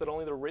arcs that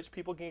only the rich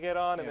people can get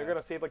on, and they're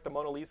gonna save like the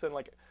Mona Lisa and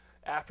like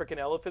African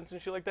elephants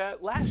and shit like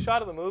that. Last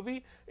shot of the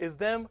movie is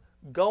them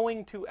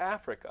going to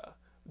Africa,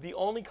 the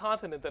only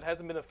continent that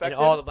hasn't been And affected.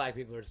 all the black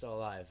people are still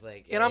alive.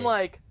 And I'm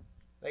like,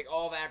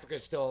 all of Africa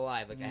is still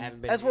alive. Like I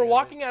haven't been. as we're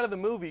walking out of the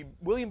movie,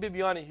 William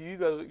Bibiani, who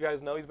you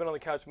guys know, he's been on the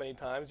couch many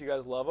times, you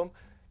guys love him,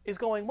 is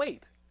going,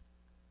 wait,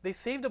 they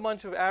saved a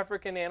bunch of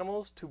African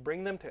animals to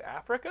bring them to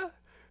Africa?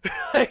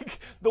 Like,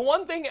 the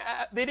one thing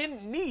they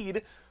didn't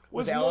need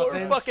was Was more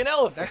elephants? fucking That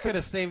elephants. could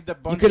have saved a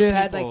bunch You could of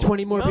have had people. like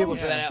 20 more No people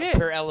for that shit.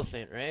 per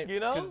elephant, right? You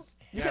know? 'Cause,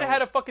 You yeah, could have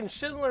had a fucking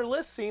Schindler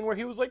List scene where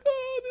he was like,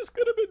 oh, this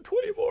could have been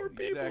 20 more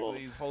people. Exactly.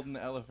 He's holding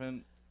the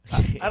elephant.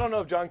 I don't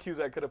know if John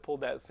Cusack could have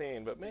pulled that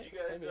scene, but Did maybe. you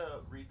guys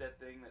read that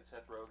thing that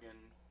Seth Rogen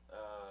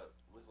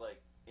was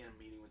like in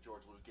a meeting with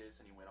George Lucas,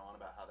 and he went on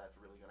about how that's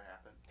really going to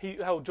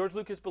happen? How George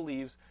Lucas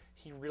believes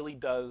he really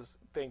does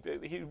think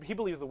that he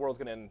believes the world's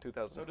going to end in So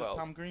 2012. does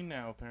Tom Green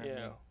now, apparently.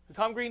 Yeah.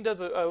 Tom Green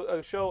does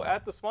a show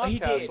at the Smod He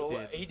did. Castle.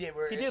 He did.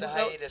 We're, He it's did. a No-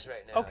 hiatus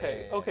right now.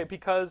 Okay, Yeah, yeah, okay,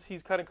 because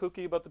he's kind of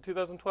kooky about the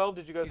 2012.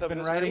 Did you guys He's have been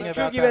a writing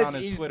disagreement? about that on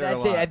his Twitter a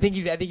That's lot. it. I think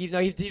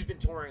he's been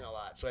touring a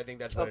lot, so I think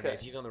that's what Okay. it is.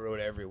 He's on the road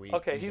every week.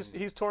 Okay,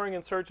 he's touring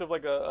in search of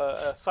like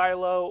a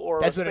silo or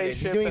That's a what it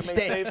is. He's spaceship doing that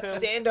may save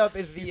him. stand up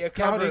is the He's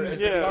cover. scouting Is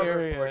the the cover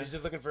area. for it. He's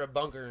just looking for a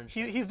bunker and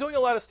shit. He's doing a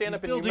lot of stand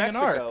up He's in New building an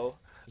ark. Mexico.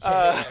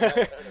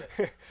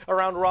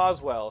 Around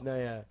Roswell. No,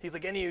 yeah. He's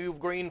like, any of you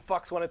green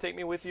fucks want to take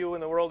me with you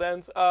when the world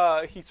ends?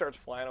 He starts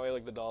flying away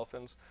like the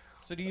dolphins.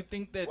 So do you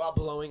think that While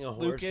blowing a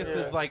horse. Lucas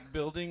Yeah. is like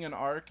building an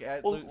ark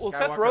at Well, Luke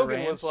Seth Skywalker Rogen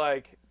Ranch? was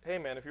like, hey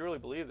man, if you really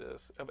believe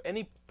this, of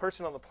any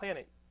person on the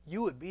planet,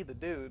 you would be the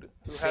dude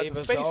who has Save a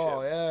us spaceship.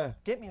 all, yeah.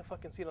 Get me a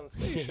fucking seat on the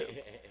spaceship.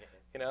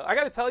 You know, I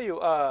got to tell you,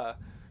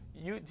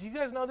 do you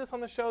guys know this on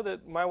the show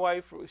that my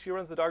wife, she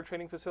runs the dog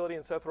training facility,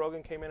 and Seth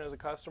Rogen came in as a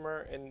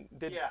customer and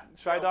did Yeah,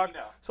 Shy no, Dog? we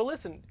know. So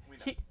listen, We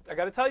know. I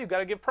got to tell you, got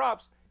to give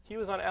props. He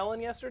was on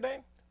Ellen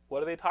yesterday. What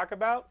do they talk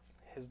about?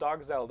 His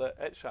dog Zelda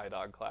at Shy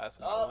Dog class.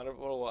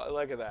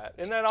 Look at that.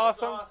 Isn't that That's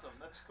awesome? awesome.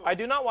 That's cool. I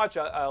do not watch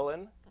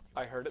Ellen.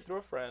 I heard it through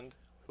a friend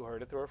who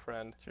heard it through a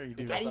friend. Sure you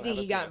do. How do you think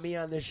he got me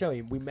on this show?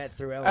 We met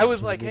through Ellen. I was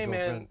She's a like, hey mutual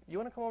man, friend. you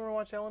want to come over and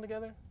watch Ellen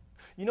together?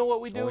 You know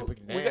what we do? Only if we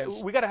can dance.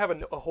 We got to have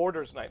a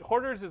Hoarders night.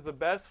 Hoarders is the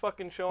best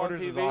fucking show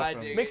Hoarders on is TV. awesome.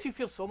 I dig Makes it. you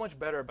feel so much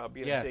better about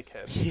being Yes. a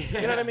dickhead.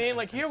 You know what I mean?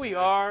 Like, here we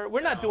are.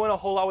 We're not doing a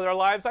whole lot with our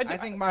lives. I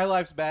think my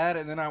life's bad,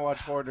 and then I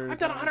watch Hoarders. I've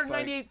done and I'm just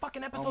 198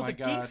 fucking episodes my of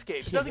God.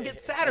 Geekscape. It doesn't get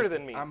sadder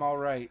than me. I'm all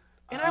right.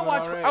 And I'm all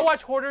right. I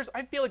watch Hoarders.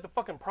 I feel like the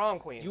fucking prom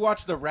queen. You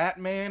watch the Rat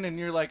Man, and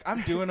you're like,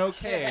 I'm doing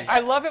okay.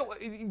 I love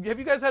it. Have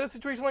you guys had a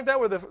situation like that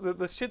where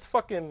the shit's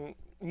fucking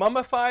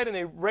mummified and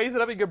they raise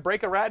it up and you could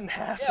break a rat in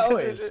half? Yeah,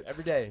 always.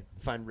 Every day.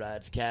 Find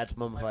rats, cats,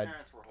 My mummified.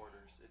 parents were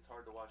hoarders. It's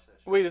hard to watch that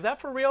shit. Wait, is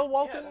that for real,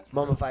 Walton? that's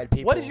Mummified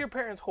people. What is your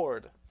parents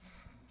hoard?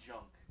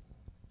 Junk.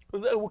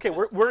 Okay,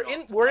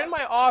 we're in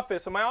my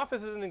office, and my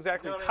office isn't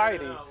exactly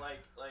tidy. No,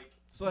 like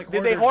So like,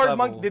 Did they Hoarders hoard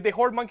level. Did they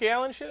hoard Monkey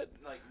Island shit?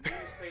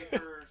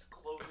 newspapers,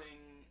 clothing,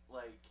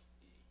 like.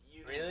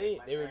 You Really?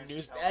 my They were parents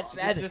news. tell That's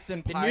all- that. just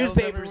in The piles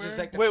newspapers everywhere? is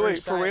like the Wait,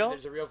 first for time real?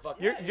 There's a real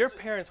fucking. Your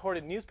parents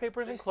hoarded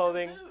newspapers and They still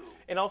clothing, do.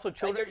 and also Like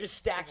children. they're just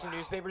stacks of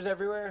newspapers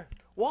everywhere.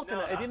 Walton,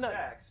 No, I did not not.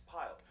 stacks,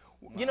 piles.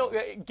 You know,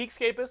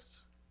 Geekscapists,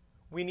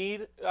 we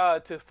need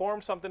to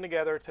form something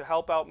together to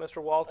help out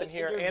Mr. Walton Let's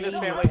here and his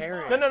intervene family. on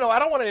parents. No, I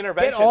don't want an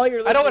intervention. all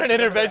your I don't want an listeners to come to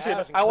the intervention.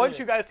 house and I want clean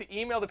you it. guys to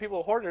email the people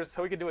at Hoarders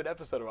so we can do an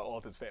episode about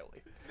Walton's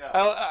family. No.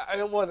 I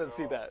don't want to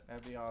see that.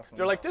 That'd be awesome.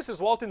 They're like, this is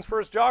Walton's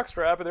first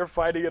jockstrap, and they're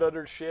fighting it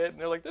under shit. And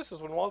they're like, this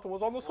is when Walton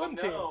was on the swim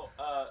team. No,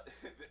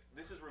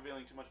 this is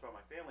revealing too much about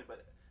my family,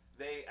 but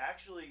they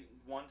actually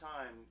one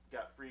time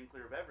got free and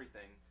clear of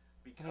everything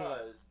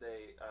because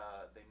they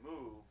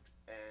moved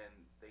and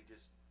they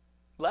just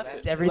Left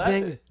it.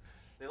 everything? Left it.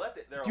 they left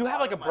it. Do you have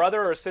like a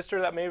brother or a sister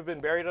that may have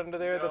been buried under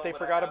there that they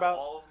forgot about?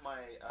 All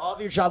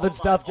of your childhood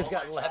stuff just all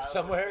got my left childhood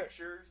somewhere?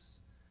 Pictures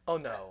Oh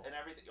no. and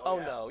everything. Oh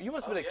yeah. no. You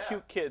must have Oh, been a yeah.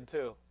 cute kid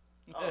too.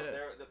 Oh,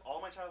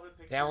 all my childhood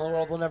pictures. The Allen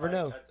world will never like,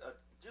 know.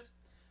 Just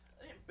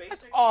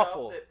basic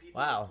awful. stuff that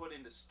people Wow. can put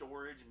into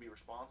storage and be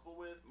responsible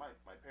with. My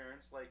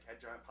parents like had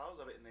giant piles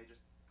of it, and they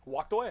just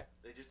Walked away.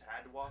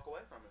 had to walk away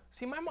from it.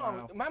 See, my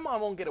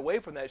mom won't get away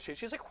from that shit.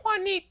 She's like,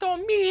 Juanito,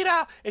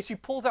 mira, and she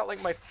pulls out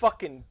like my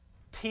fucking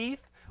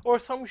teeth or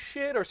some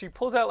shit, or she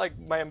pulls out like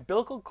my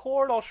umbilical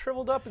cord all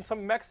shriveled up in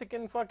some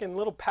Mexican fucking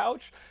little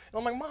pouch, and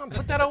I'm like, Mom,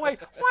 put that away.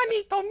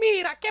 Juanito,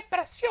 mira, qué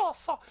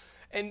precioso,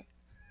 and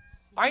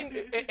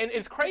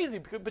it's crazy,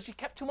 but she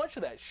kept too much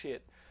of that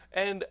shit,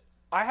 and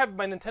I have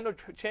my Nintendo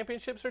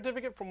Championship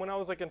certificate from when I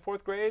was like in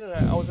 4th grade, and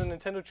I was in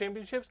Nintendo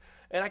Championships,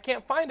 and I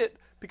can't find it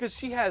because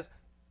she has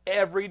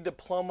every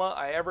diploma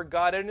I ever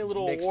got, any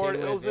little Mixed award.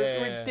 in It with, was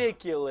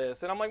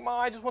ridiculous. And I'm like, Mom,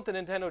 I just want the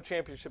Nintendo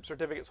Championship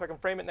certificate so I can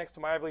frame it next to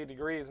my Ivy League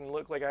degrees and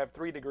look like I have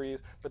 3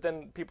 degrees. But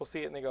then people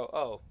see it and they go,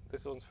 oh,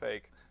 this one's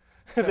fake.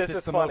 This It's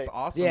is the funny. most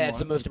awesome Yeah, it's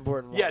the one. most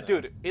important one. Yeah,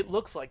 dude, it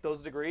looks like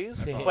those degrees,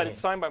 but it's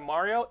signed by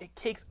Mario. It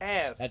kicks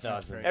ass. That's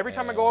awesome. Every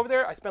time I go over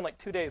there, I spend like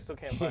 2 days, still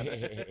can't find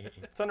it.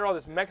 It's under all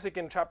this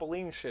Mexican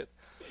Chapulín shit.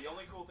 The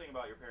only cool thing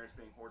about your parents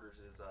being hoarders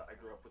is I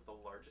grew up with the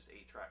largest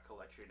 8-track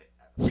collection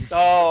ever.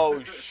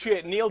 Oh,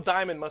 shit. Neil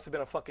Diamond must have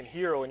been a fucking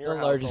hero in The your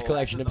largest household.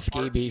 collection of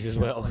scabies as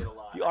well.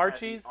 The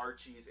Archies?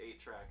 Archies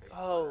 8-track.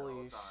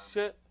 Holy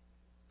shit.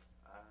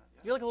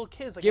 You're like a little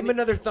kid. It's like Give him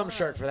another thumb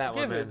shark for that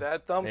one, Give man. it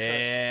that thumb shark.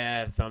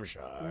 Yeah, thumb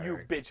shark. You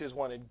bitches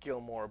wanted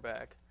Gilmore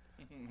back.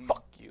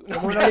 Fuck you. No,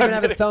 Gilmore I'm don't even kidding.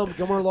 have a thumb.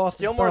 Gilmore lost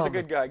his Gilmore's a thumb.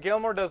 good guy.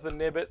 Gilmore does the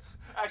nibbits.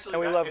 Actually,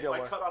 and we love if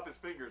Gilmore. I cut off his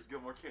fingers,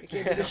 Gilmore can't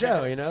Came to the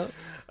show, you know?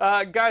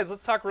 Guys,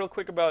 let's talk real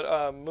quick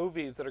about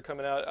movies that are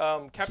coming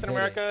out. Captain Hit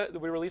America,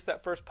 we released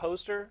that first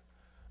poster.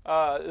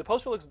 The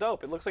poster looks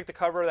dope. It looks like the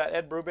cover of that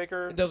Ed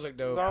Brubaker. It does look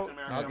dope. No, Captain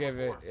America I'll give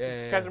it. number 4.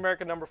 Yeah. Captain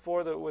America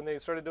 #4, when they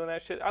started doing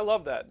that shit. I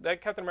love that. That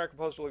Captain America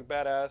poster looked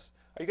badass.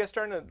 Are you guys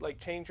starting to like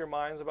change your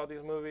minds about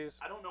these movies?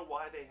 I don't know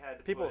why they had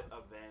to People- put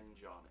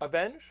Avenge on it.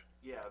 Avenge?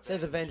 Yeah, It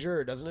says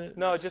Avenger, doesn't it?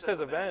 No, it just says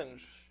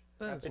Avenge.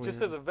 That's It just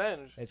weird. says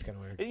Avenge. It's kind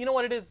of weird. You know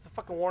what it is? It's a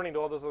fucking warning to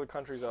all those other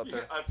countries out Yeah,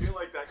 there. I feel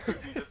like that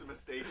could be just a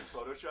mistake in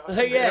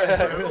Photoshop.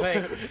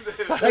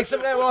 Yeah, like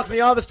some guy walks in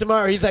the office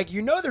tomorrow. He's like,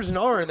 you know, there's an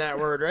R in that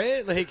word,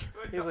 right? Like,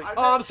 He's like,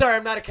 oh, I'm sorry,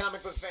 I'm not a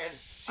comic book fan.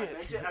 I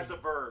meant it as a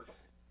verb.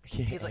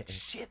 He's like,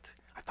 shit,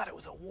 I thought it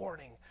was a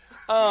warning.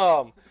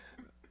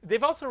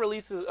 They've also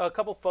released a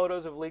couple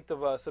photos of leaked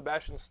of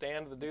Sebastian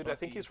Stan, the dude. I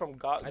think he's from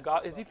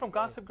is he from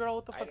Gossip Girl?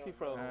 What the fuck's he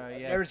from?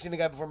 Yeah. Never seen the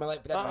guy before in my life,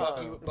 but that's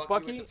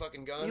Bucky with the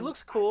fucking gun. He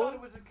looks I cool. thought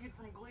it was a kid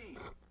from Glee.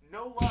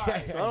 No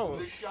lie. Oh.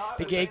 The shot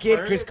The of gay that kid,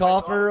 bird, Chris it's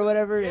like, Colfer or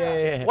whatever.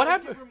 Yeah. What the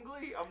happened? kid from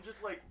Glee. I'm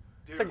just like,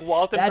 dude. It's like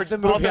Walton. That's the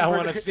movie I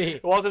Walton wanna see.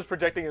 Walton's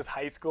projecting his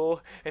high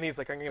school, and he's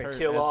like, "I'm gonna Kurt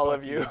kill as all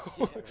of Bucky. you."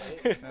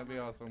 That'd be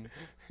awesome.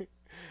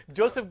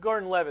 Joseph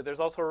Gordon-Levitt. There's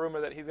also a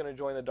rumor that he's gonna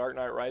join the Dark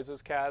Knight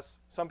Rises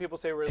cast. Some people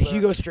say Riddler.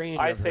 Hugo Strange.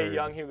 I I've say heard.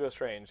 young Hugo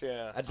Strange.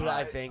 Yeah. That's what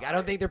I think. I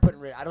don't think they're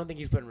putting. I don't think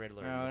he's putting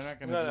Riddler. No, they're not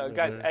gonna. No, do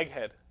guys, Riddler.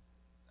 Egghead.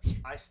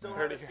 I still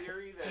have a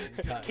theory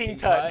that it's King King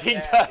Tut. Tut, King yeah,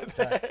 Tut.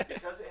 King Tut.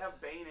 because they have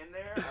Bane in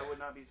there. I would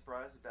not be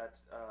surprised if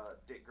that's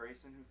Dick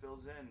Grayson who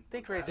fills in.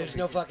 Dick Grayson. There's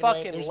no fucking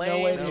way. There's no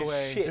way. lame No as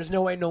way. shit. There's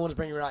no way no one's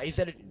bringing Robin. He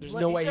said it, there's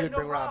no way he said would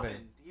bring no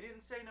Robin. He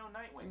didn't say no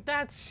Nightwing.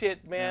 That's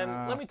shit, man.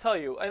 Nah. Let me tell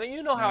you, and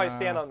you know how I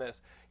stand Nah. on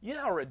this. You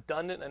know how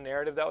redundant a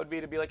narrative that would be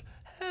to be like,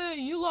 hey,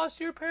 you lost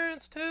your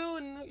parents too,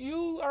 and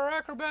you are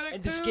acrobatic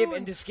And too.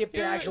 to skip the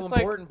yeah, actual it's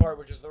like- important part,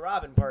 which is the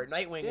Robin part.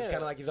 Nightwing is Yeah. kind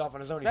of like he's off on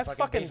his own. He's That's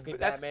fucking fucking- basically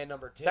that's- Batman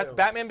number 2. That's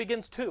Batman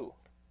Begins 2.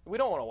 We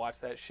don't want to watch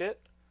that shit.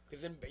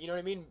 Because then, you know what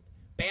I mean?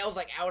 Bale's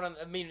like out on.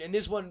 I mean, in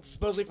this one,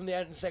 supposedly from the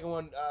end, the second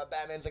one,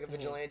 Batman's like a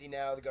vigilante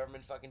now. The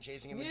government's fucking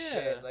chasing him and Yeah.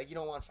 shit. Like, you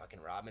don't want fucking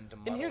Robin to.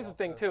 And here's the muddle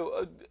thing up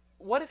too.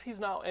 What if he's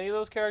not any of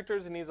those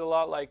characters, and he's a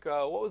lot like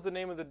what was the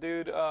name of the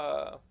dude?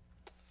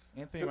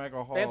 Anthony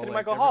Michael Hall. Anthony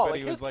like, Michael Hall. Like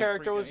everybody his was,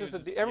 character freaking- was he just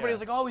was everybody yeah. was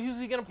like, oh, who's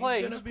he gonna play?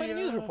 He's gonna just playing a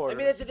be, news reporter. I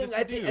mean, that's the thing. Just a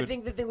I dude.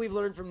 think the thing we've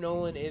learned from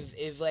Nolan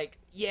is like,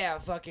 yeah,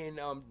 fucking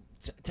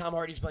Tom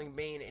Hardy's playing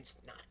Bane. It's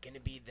not gonna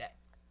be that.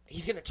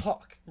 He's gonna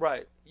talk.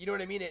 Right. You know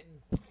what I mean?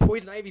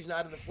 Poison Ivy's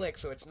not in the flick,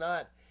 so it's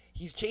not.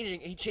 He's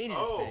changing. He changes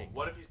Oh, things.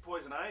 what if he's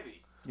Poison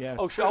Ivy? Yes.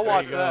 Oh, sure, I'll There you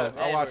watch go. that.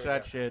 I'll watch There we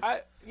that shit.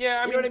 I You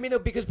mean, know what I mean though?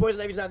 Because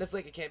Poison Ivy's not in the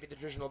flick, it can't be the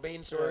traditional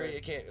Bane story. Right.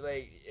 It can't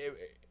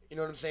you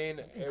know what I'm saying?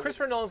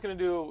 Christopher Nolan's gonna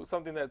do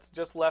something that's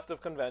just left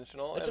of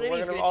conventional, That's and what I mean. we're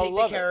He's gonna gonna all take the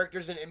love it.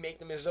 characters and make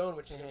them his own,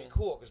 which is gonna be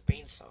cool. Because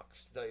Bane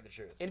sucks, to tell you the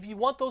truth. And if you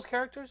want those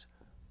characters,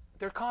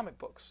 they're comic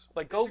books.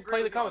 Like go Disagree play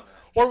the with you on comic,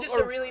 that. He's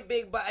just a really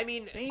big. But I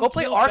mean, go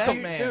play killed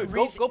Arkham, Batman. dude.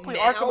 Go play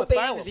now Arkham Bane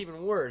Asylum. is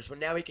even worse. When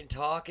now he can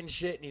talk and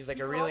shit, and he's like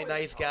He a could really always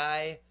nice talk.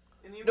 guy.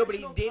 In the No, but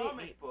he original did it-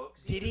 comic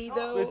books, did could he, talk.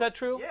 though? Is that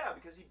true? Yeah,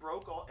 because he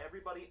broke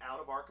everybody out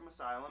of Arkham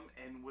Asylum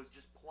and was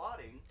just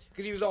plotting.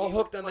 Because he was all He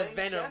hooked on the playing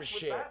Venom chess with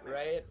shit, Batman.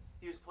 right?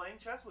 He was playing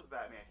chess with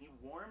Batman. He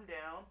wore him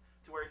down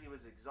to where he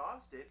was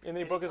exhausted. And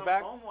then he broke his comes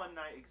back? home one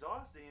night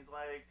exhaused, and he's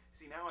like,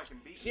 "See, now I can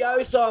beat." See, you. I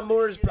always saw him Shit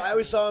more as out I of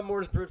always you." saw him more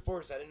as brute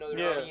force. I didn't know there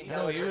Yeah. was any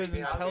No, he intelligence.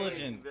 was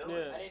Calculating intelligent.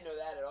 villain. Yeah. I didn't know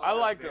that at all. I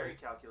like very him.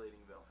 calculating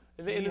villain.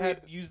 And the- He and the-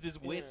 had used his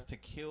wits Yeah. to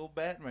kill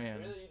Batman.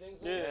 Really, you think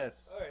so? Yeah.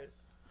 Yes. All right.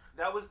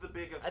 That was the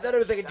big. I thought it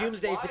was like a That's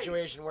doomsday why-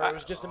 situation where it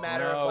was just a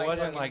matter No, of like it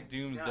wasn't fucking- like Yeah,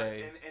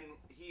 Doomsday. and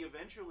he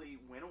eventually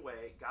went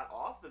away, got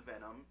off the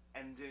Venom,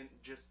 and then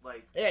just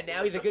like. Yeah,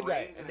 now he's a the good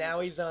guy, brains and in now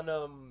his- he's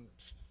on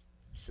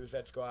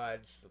Suicide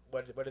Squad's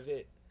what is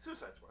it?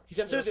 Suicide Squad. He's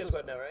on Suicide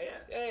Squad now, right?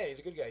 Yeah. Yeah, he's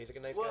a good guy. He's like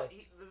a nice Well,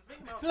 guy. the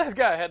thing about He's a nice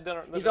guy. I had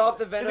dinner. He's off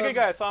the Venom. He's a good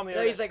guy. I saw him the No,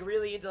 other he's day. like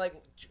really into like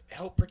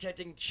help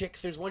protecting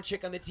chicks. There's one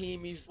chick on the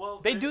team. He's Well,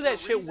 They the- do the that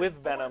shit reason with for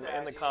Venom that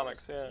in the is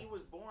comics, yeah. He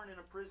was born in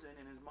a prison,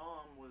 and his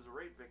mom was a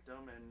rape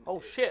victim, and Oh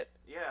shit.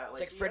 Yeah,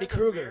 like he Freddy has a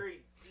Krueger.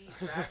 very deep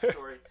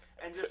backstory,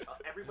 and just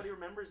everybody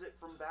remembers it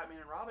from Batman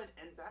and Robin.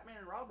 And Batman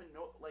and Robin,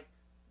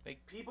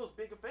 people's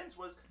big offense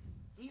was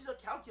he's a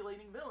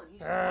calculating villain.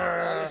 He's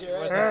smart. You're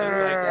right. Wasn't just,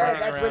 like, running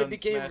that's what it around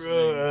became. smashing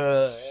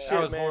things.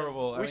 That was man.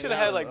 horrible. I We mean, should have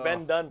that had was- like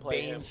Ben Dunn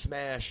play Bane him.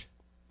 smash.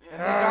 And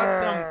they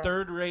got some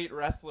third-rate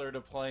wrestler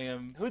to play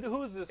him.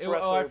 Who is this It-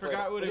 wrestler? oh, I who played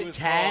forgot him? what Was it it was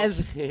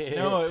Taz?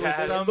 No, it was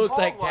Taz. some. It looked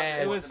like Paul London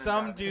Taz. It was wasn't in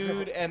some that.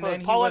 dude, and Paul then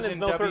he Paul was London's in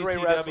no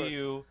third-rate wrestler.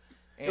 WCW.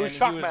 It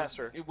was and he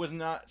Shockmaster. It was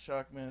not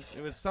Shockmaster.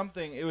 It was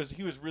something. He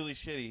was really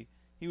shitty.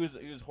 He was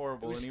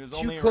horrible, and he was Too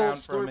only Cold around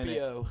for a minute.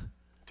 Scorpio.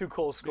 Too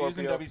cool, He was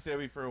in Scorpio.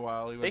 WCW for a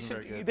while. He They wasn't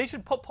very should good. they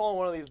should put Paul in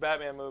one of these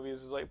Batman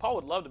movies. It's like Paul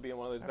would love to be in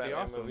one of these That'd be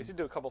Batman awesome. movies. He'd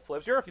do a couple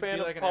flips. You're a He'd fan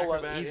be of like an Paul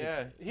acrobat,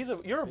 London. yeah.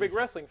 You're a big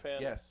wrestling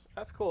fan. Yes.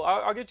 That's cool.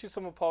 I'll get you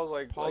some of Paul's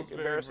like Paul's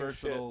very embarrassing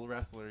versatile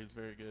wrestler. He's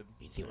very good.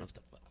 Means he wants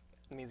to fuck.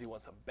 shit. It means he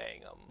wants to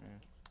bang them.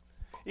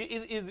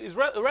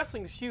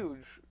 Wrestling's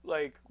huge.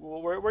 Like,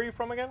 where are you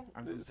from again?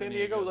 I'm from San San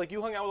Diego. Diego. Like,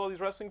 you hung out with all these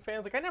wrestling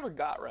fans. Like, I never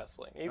got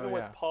wrestling. Even Oh,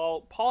 with yeah.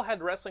 Paul. Paul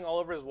had wrestling all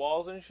over his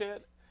walls and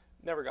shit.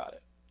 Never got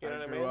it. You know I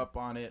what I grew mean? up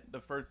on it. The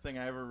first thing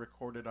I ever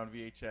recorded on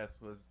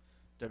VHS was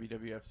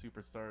WWF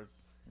Superstars.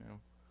 You know,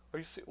 Are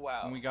you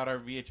wow. when we got our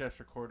VHS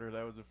recorder,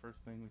 that was the first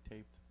thing we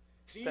taped.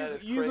 So That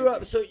is you grew up.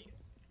 crazy. So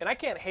And I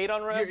can't hate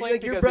on wrestling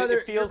like because your brother,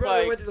 it feels your brother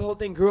like went through the whole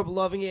thing, grew up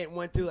loving it, and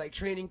went through like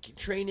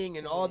training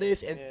and all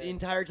this, and Yeah. the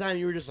entire time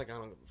you were just like, I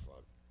don't give a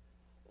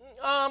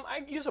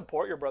fuck. you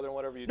support your brother in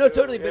whatever you No, do.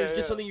 totally, but Yeah, it's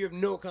just yeah. something you have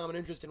no common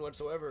interest in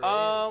whatsoever.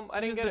 Right? I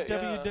didn't He was get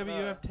it. the yeah,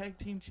 WWF Tag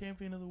Team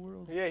Champion of the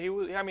World. Yeah, he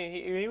was. I mean,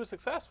 he was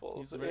successful.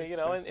 He's very you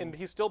know, and successful.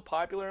 he's still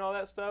popular and all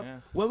that stuff. Yeah.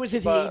 When was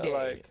his but, heyday?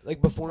 like,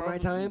 Like before my Probably-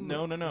 time?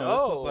 No. No. This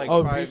was like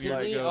Oh, 5 years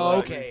recently? ago. Oh,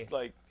 like- okay.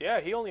 Like, yeah,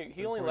 he only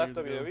 4 left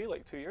years ago. WWE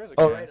like 2 years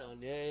ago. Oh, right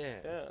on. Yeah.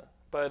 Yeah,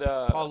 but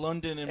Paul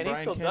London and and he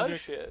Brian still Kendrick. does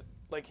shit.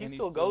 Like he And he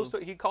still goes still-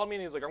 to. He called me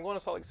and he was like, "I'm going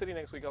to Salt Lake City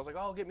next week." I was like,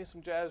 "Oh, get me some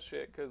jazz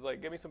shit, cause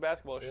like, get me some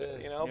basketball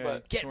shit, you know." Yeah.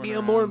 But Get Touring me a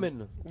around.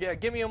 Mormon. yeah,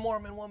 give me a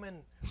Mormon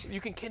woman. You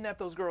can kidnap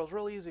those girls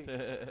real easy.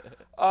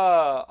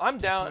 I'm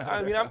down.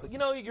 I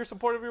mean, you're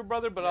supportive of your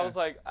brother, but I Yeah. was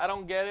like, I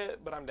don't get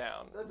it, but I'm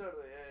down. Totally,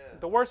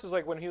 The worst is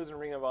like when he was in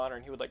Ring of Honor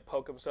and he would like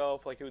poke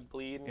himself, like he would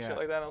bleed and Yeah. shit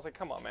like that. And I was like,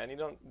 come on, man, you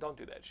don't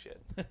do that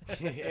shit.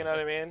 You know what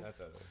I mean? That's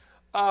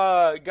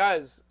totally.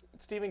 Guys,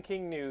 Stephen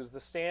King news: The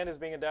Stand is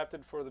being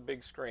adapted for the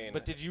big screen.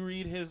 But did you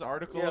read his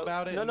article Yeah,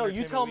 about it? no, in no,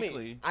 you Entertainment tell me.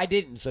 Weekly? I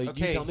didn't, so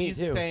Okay, you tell me he's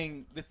too.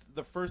 saying this.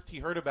 The first he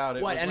heard about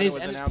it What? was And when his it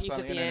was and his announced piece on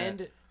at the the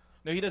internet. end.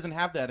 No, he doesn't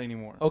have that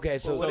anymore. Okay,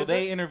 so what So is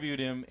they it? interviewed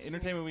him.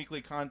 Entertainment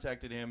Weekly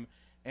contacted him,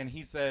 and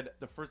he said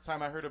the first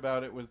time I heard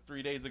about it was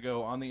 3 days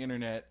ago on the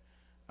internet.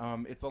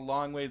 It's a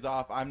long ways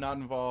off. I'm not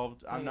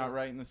involved. I'm not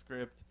writing the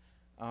script.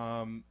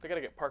 They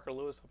gotta get Parker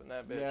Lewis up in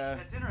that bitch. Yeah.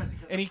 It's interesting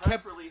because And the he press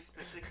kept- release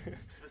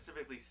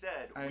specifically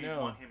said I we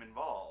know. want him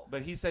involved.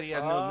 But he said he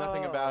knows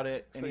nothing about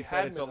it, so and he he said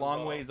had it's a been long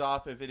involved. ways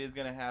off if it is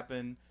going to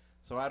happen.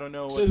 So I don't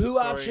know what So the who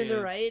story optioned the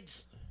is.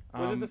 rights?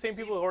 Was it the same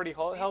people who already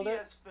held it?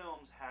 CBS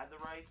Films had the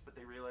rights, but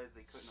they realized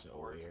they couldn't So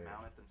afford weird. to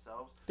mount it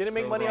themselves. Did it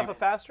make So money they- off of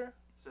Faster?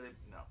 So they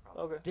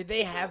probably. Okay. Did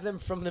they have them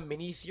from the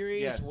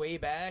miniseries Yes. way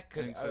back?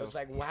 Because think I so. was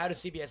like, well, how does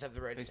CBS have the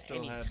rights They to still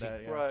anything? had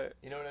that, yeah. Right.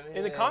 You know what I mean?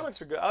 And the Yeah. comics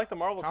are good. I like the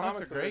Marvel Comics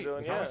comics are that great. they're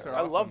doing. The Yeah, comics are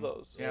I love awesome.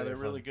 those. Yeah, they're they're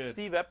really fun. good.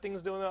 Steve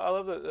Epting's doing that. I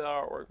love the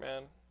artwork,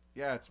 man.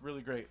 Yeah, it's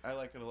really great. I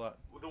like it a lot.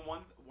 The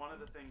one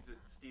of the things that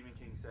Stephen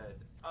King said.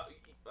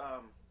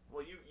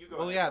 Well, you go.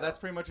 Well, ahead, yeah, Bill. that's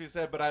pretty much what he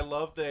said. But I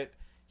love that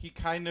he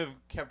kind of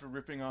kept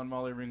ripping on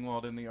Molly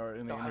Ringwald in the Oh,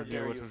 how interview,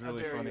 dare which you. was How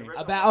really dare you. funny. Rip-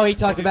 About he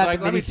talked He's about like,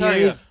 the let me tell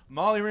you, miniseries.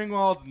 Molly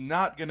Ringwald's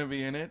not going to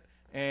be in it,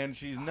 and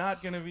she's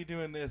not going to be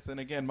doing this. And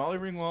again, Molly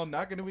Ringwald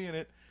not going to be in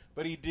it,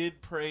 but he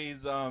did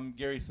praise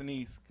Gary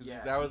Sinise because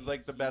Yeah, that was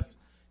like the best.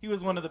 He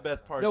was one of the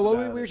best parts. No, what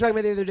we about were it. talking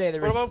about the other day.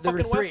 There What were, about there were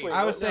fucking three. West Wing?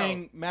 I was No.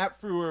 saying Matt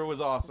Frewer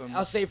was awesome.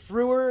 I'll say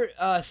Frewer,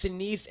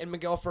 Sinise, and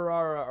Miguel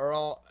Ferrara are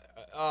all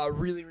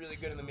really, really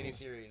good in the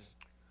miniseries.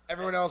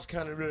 Everyone else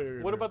kind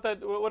of. What about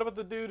that? What about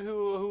the dude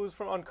who was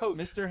from on Coach?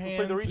 Mr. Who played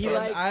Hand. the He retard?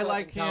 liked I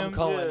like Tom him.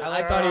 Cullen. Yeah.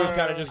 I thought he was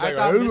kind of just I like.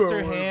 thought "Oh,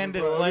 Mr. oh, Hand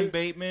as oh, Glenn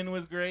Bateman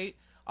was great.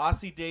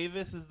 Ossie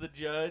Davis is the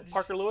judge.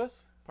 Parker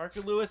Lewis?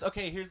 Parker Lewis.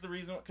 Okay, here's the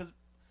reason because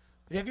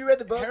Have you read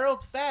the book?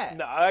 Harold's fat.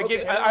 No, I Okay,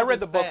 read Harold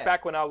the is book fat.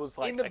 back when I was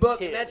like in the a book,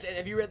 kid. and that's.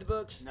 Have you read the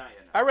books? Not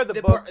yet. I read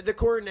the book. The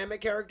Core Nemec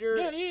character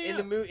Yeah, yeah, in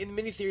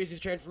the miniseries, his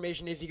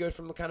transformation is he goes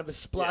from a kind of a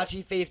splotchy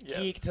Yes, faced yes.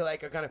 geek to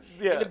like a kind of.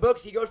 Yeah. In the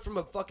books, he goes from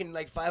a fucking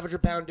like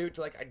 500-pound dude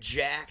to like a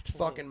jacked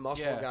fucking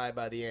muscle Yeah. guy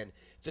by the end.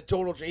 It's a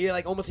total. He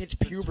like almost hits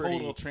puberty. total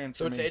So it's a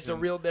transformation.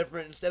 real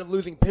different. Instead of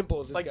losing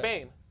pimples, this like guy,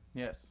 Bane.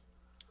 Yes.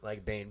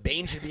 Like Bane.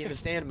 Bane should be in the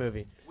Stand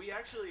movie. We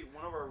actually,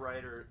 one of our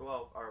writers,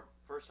 well, our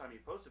first time he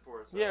posted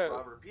for us, Yeah.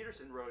 Robert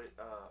Peterson wrote it.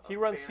 He a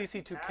runs fantasy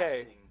CC2K.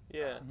 casting,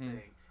 Yeah.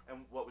 thing.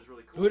 And what was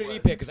really cool Who did he was-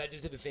 pick? Because I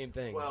just did the same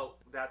thing. Well,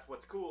 that's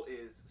what's cool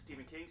is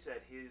Stephen King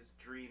said his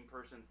dream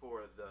person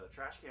for the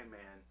Trash Can Man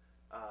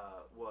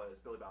was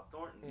Billy Bob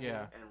Thornton.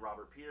 Yeah. And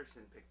Robert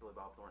Peterson picked Billy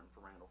Bob Thornton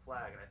for Randall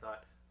Flagg, and I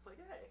thought it's like,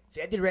 hey,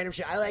 See, I did random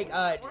shit. I like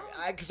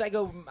because I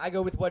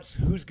go with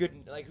who's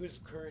good, like who's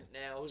current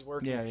now, who's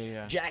working. Yeah, yeah,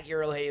 yeah. Jackie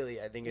Earl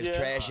Haley, I think is Yeah.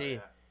 trashy. yeah.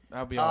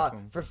 That'd be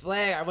awesome. For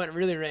Flag, I went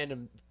really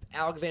random.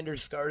 Alexander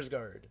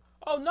Skarsgård.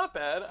 Oh, not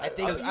bad. I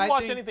think- you I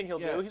watch think- anything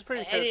he'll yeah. do. He's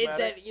pretty And it's charismatic.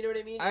 that, you know what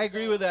I mean? I It's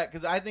agree with that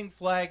because I think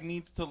Flag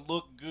needs to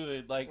look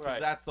good, like 'cause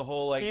Right. that's the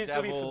whole like He needs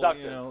to be devil,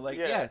 seductive. you know, like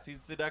Yeah. yes,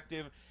 he's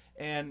seductive,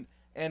 and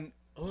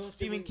Oh, Stephen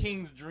Stephen-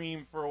 King's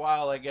dream for a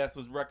while, I guess,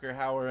 was Rutger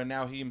Hauer, and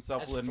now he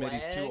himself That's will admit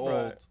he's too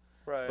Flag? old.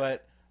 Right.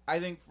 But I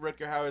think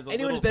Rutger Hauer is a Anyone's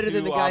little better too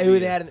than the guy who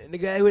they had obvious. in the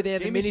guy who they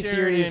had in the Jamie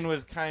Sheridan miniseries.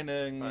 was kind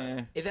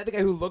of Is that the guy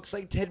who looks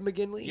like Ted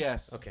McGinley?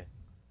 yes. Okay.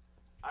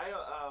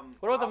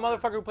 What about the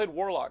Robert- motherfucker who played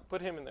Warlock?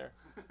 Put him in there.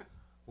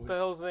 What the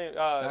hell's his name?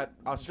 That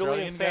Australian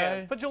Julian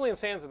Sands. guy? Put Julian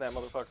Sands in that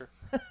motherfucker.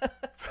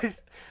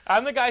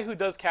 I'm the guy who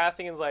does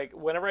casting and is like,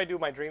 whenever I do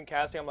my dream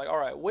casting, I'm like, all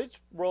right,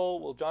 which role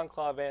will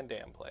Jean-Claude Van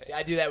Damme play? See,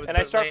 I do that with And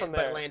I start from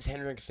there. Lance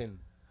Henriksen.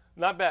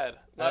 Not bad.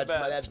 Not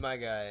bad. That's my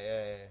guy.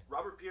 Yeah.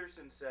 Robert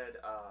Pearson said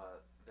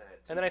that.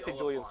 And then I Timothy say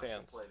Julian Oliphant should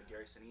Sands. Play the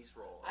Gary Sinise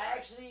role.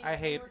 I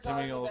hate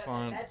Timothy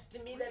Oliphant. That's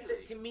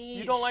to me.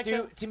 You don't like Stu,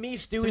 him? To me,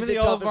 Stu is Timothy the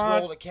toughest Oliphant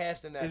role to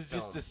cast in that Is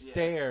film. just a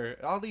stare.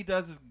 All he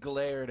does is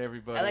glare at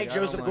everybody. I like don't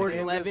Joseph like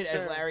Gordon-Levitt it.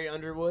 as Larry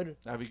Underwood.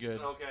 That'd be good.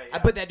 Okay. I Yeah.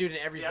 put that dude in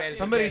every See, I've fantasy. seen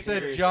Somebody That's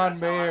said how John I'm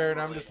Mayer,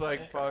 and I'm really just like,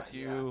 thinking fuck about it,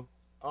 you.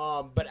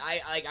 But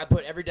I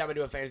put every time I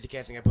do a fantasy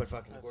casting, I put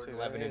fucking Let's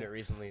Gordon-Levitt see, in it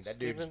recently. That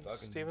dude's fucking.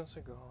 Steven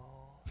Seagal.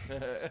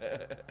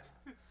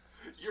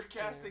 You're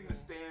casting The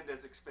Stand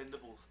as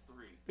Expendables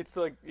 3. It's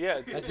like,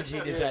 yeah. That's a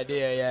genius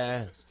idea.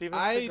 Yeah. Steven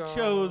I Seagal.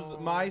 chose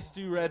my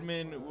Stu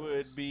Redmond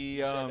would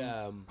be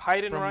Said,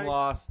 Hayden from Reich.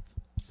 Lost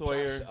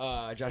Sawyer.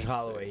 Josh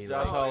Holloway.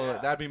 Josh Oh, Holloway. yeah.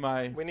 That'd be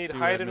my. We need Stu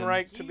Hayden Redmond.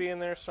 Reich to be in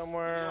there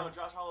somewhere. You know,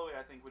 Josh Holloway,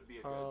 I think, would be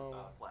a good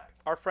flag.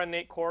 Our friend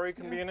Nate Corey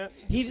can be in it.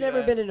 He's See never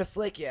that? been in a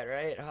flick yet,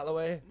 right,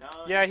 Holloway? No,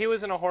 Yeah, he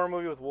was in a horror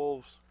movie with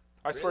wolves.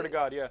 I swear to Really?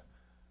 God, yeah.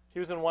 He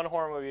was in one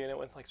horror movie and it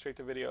went like straight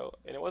to video,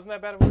 and it wasn't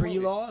that bad of a movie.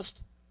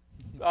 Pre-Lost.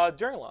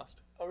 During Lost.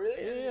 Oh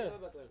really? Yeah, yeah.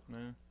 Yeah.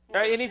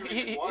 Well, And he's sure he,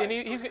 it and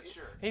was, he's so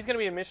sure. he's gonna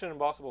be in Mission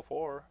Impossible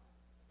 4.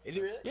 Is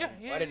he really? Yeah, Oh,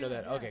 yeah, I didn't know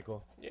yeah, that. yeah. Okay,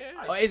 cool.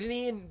 Yeah. Oh, isn't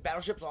he in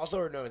Battleships also,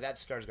 or no?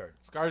 That's Skarsgård.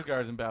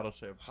 Skarsgård's in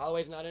Battleship.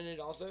 Holloway's not in it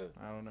also.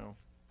 I don't know.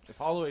 If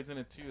Holloway's in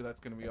it too, that's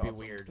gonna be That'd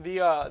awesome. be weird.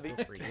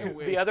 The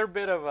freak. the other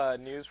bit of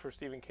news for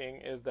Stephen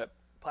King is that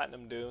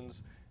Platinum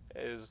Dunes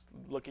is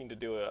looking to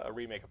do a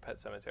remake of Pet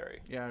Cemetery.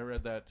 Yeah, I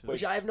read that too.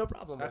 Which I have no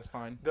problem That's with.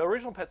 fine. The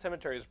original Pet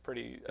Cemetery is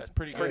pretty. It's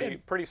pretty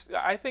good.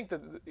 I think that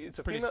it's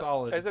a Pretty female,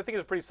 solid. I think it's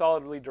a pretty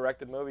solidly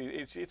directed movie.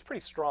 It's pretty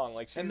strong.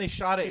 Like And they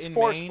shot it she's in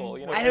forceful.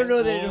 Maine, You know, I don't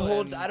know that it Cool,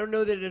 holds. and- I don't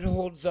know that it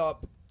holds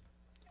up.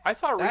 I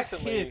saw it That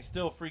recently. kid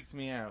still freaks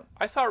me out.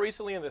 I saw it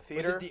recently in the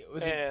theater,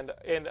 was it-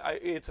 and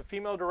it's a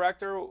female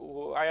director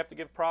who I have to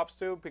give props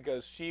to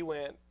because she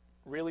went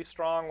really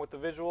strong with the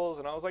visuals,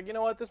 and I was like, you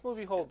know what, this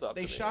movie holds up.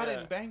 They to me. shot it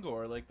Yeah. in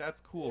Bangor. Like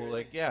that's cool.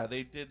 Like yeah,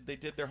 they did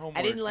their homework.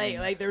 I didn't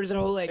like there was a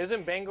whole like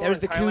Isn't Bangor there was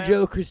in the Thailand?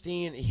 Cujo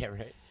Christine. Yeah,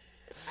 right.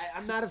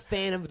 I'm not a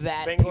fan of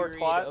that Bangor period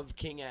twat? of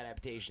King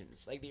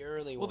adaptations, like the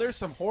early Well, ones. there's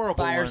some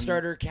horrible ones,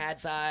 Firestarter,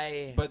 Cat's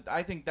Eye. but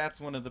I think that's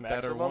one of the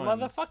better Maximum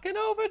ones. motherfucking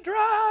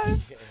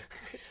overdrive.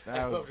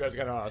 That was- That's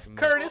kind of awesome.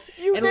 Curtis,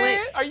 you And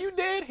dead? Are you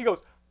dead? He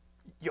goes,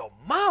 yo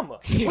mama.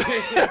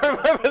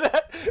 Remember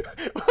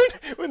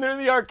that? when they're in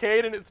the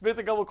arcade and it spits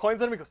a couple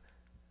coins at him, he goes,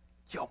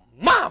 yo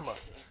mama.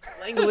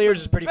 Langoliers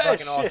is pretty Best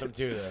fucking shit. awesome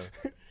too,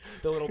 though.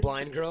 The little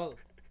blind girl.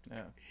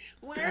 yeah.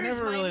 Where's I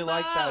never my really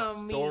liked that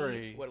mommy?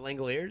 story. What,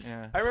 Langoliers?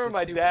 Yeah. I remember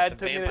my Stupid. dad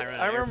It's a took me. vampire on an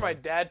I remember my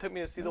airplane. dad took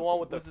me to see the one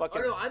with the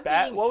fucking Oh, no, I'm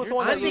bat. thinking, What was the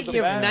one that I'm was thinking the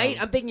of bat? Night.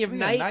 I'm thinking of Yeah,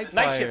 Night. Night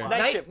Night Flyer. Shift.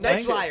 Night Shift. Night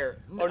Night Flyer.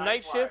 Or Night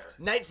Night Flyer. Shift.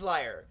 Night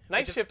Flyer.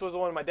 Night Shift was the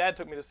one my dad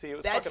took me to see. It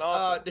was That's fucking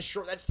awesome. the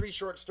short. That's 3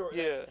 short stories.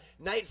 Yeah.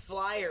 Night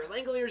Flyer.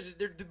 Langoliers.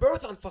 They're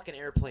both on fucking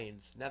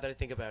airplanes. Now that I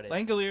think about it.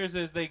 Langoliers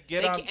is they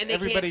get They on. ca- and they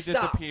Everybody can't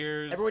stop.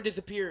 disappears. Everyone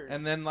disappears.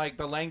 And then like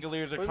the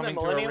Langoliers are Wasn't coming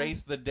that to Millennium?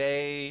 erase the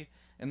day,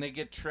 and they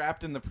get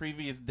trapped in the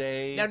previous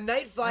day. now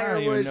Night I Flyer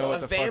don't even was know what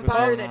a the fuck was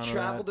vampire going that on with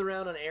traveled that.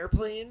 around on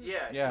airplanes. Yeah,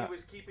 Yeah. he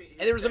was keeping. He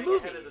And there was a staying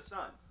movie. ahead of the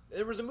sun.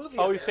 There was a movie.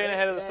 Oh, of he's it, staying right?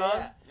 ahead of the sun?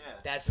 Yeah.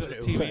 That's It what was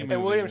it a TV was. movie.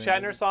 And William man.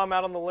 Shatner saw him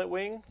out on the lit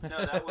wing. No,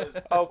 that was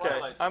Okay,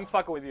 Twilight I'm Zone.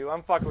 fucking with you.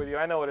 I'm fucking with you.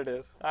 I know what it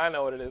is. I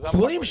know what it is. I'm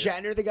William fucking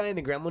with you. Shatner, the guy in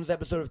the Gremlins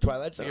episode of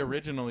Twilight Zone. The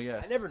original,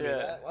 yes. I never knew Yeah.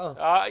 that.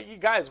 Wow. You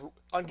guys,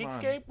 on Come on.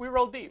 Geekscape, we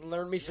roll deep.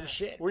 Learn me some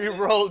shit. We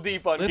roll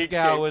deep on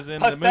Lithgow Geekscape. was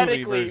in the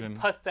movie version.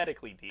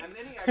 Pathetically deep. And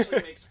then he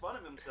actually makes fun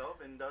of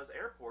himself and does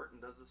Airport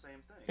and does the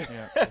same thing.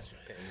 Yeah.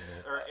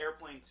 Or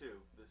Airplane 2,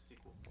 the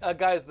sequel.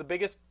 Guys, the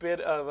biggest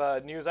bit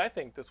of news I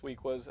think this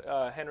week was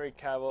Henry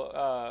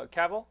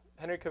Cavill.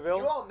 Henry Cavill.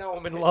 You all know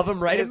him and love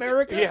him, right, His-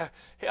 America?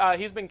 Yeah,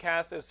 he's been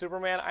cast as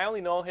Superman. I only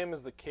know him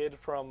as the kid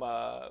from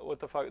what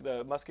the fuck,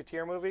 the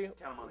Musketeer movie,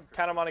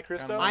 Count of Monte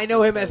Cristo. I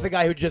know him as the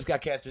guy who just got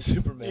cast as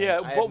Superman.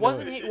 Yeah, I have but no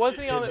wasn't idea.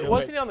 he on the, No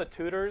wasn't way. he on the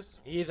Tudors?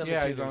 He is on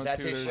Yeah, the he's Tudors. on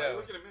That's Tudors. his Hey, show.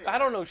 look at me. I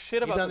don't know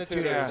shit He's about on the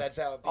Tudors. Tudors. Yeah. That's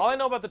how. All I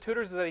know about the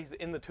Tudors is that he's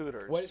in the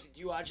Tudors. What is? Do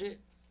you watch it?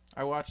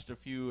 I watched a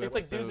few It's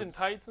like dudes in episodes.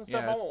 tights and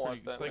stuff. Yeah, I it's won't watch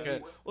pretty- that. It's like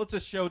man. well, it's a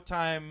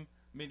Showtime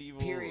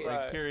medieval Period. like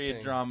Right. period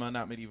thing. drama,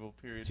 not medieval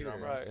period Tudor,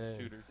 drama. right. Yeah.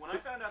 Tudors. When I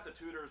found out the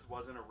Tudors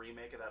wasn't a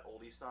remake of that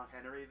oldie song,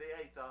 Henry the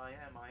Eighth, I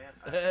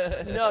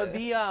am. No,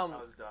 the I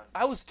was done.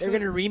 I was They're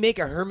gonna remake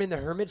a Herman the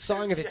Hermit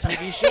song as a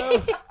TV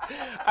show.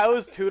 I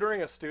was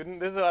tutoring a student.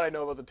 This is what I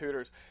know about the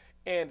Tudors,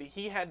 and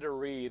he had to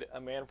read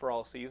A Man for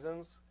All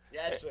Seasons.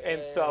 That's what-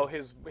 And so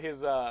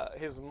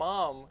his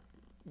mom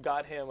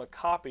got him a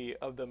copy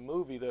of the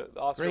movie, the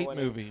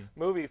Oscar-winning Great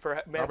movie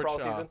for Man Robert for All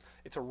Shaw. Seasons.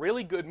 It's a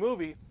really good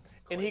movie,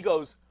 and he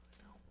goes,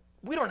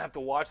 "We don't have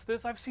to watch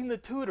this. I've seen the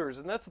Tudors,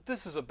 and that's what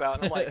this is about."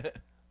 And I'm like,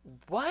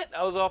 "What?"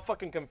 I was all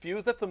fucking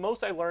confused. That's the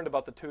most I learned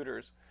about the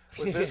Tudors.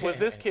 Was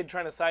this kid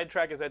trying to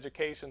sidetrack his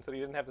education so that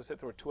he didn't have to sit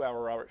through a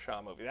 2-hour Robert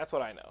Shaw movie? That's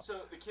what I know.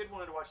 So the kid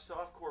wanted to watch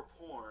softcore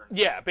porn.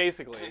 Yeah,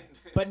 basically.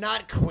 But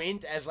not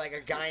Quint as like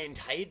a guy in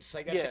tights.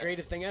 Like that's Yeah. the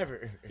greatest thing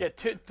ever. Yeah,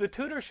 the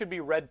Tudors should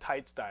be Red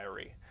Tights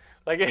Diary.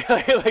 Like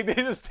they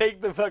just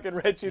take the fucking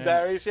Red Shoe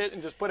Diary shit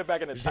and just put it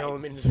back in a tights.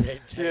 Zellman's red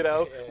tights. You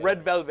know, Yeah.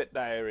 Red Velvet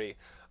Diary.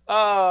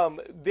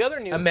 The other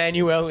news.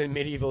 Emmanuel in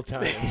medieval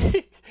times.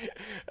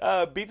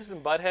 Beavis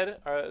and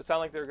Butthead sound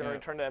like they're going to Yeah.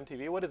 return to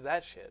MTV. What is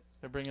that shit?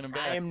 They're bringing him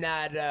back. I am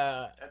not.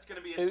 That's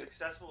going to be as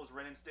successful as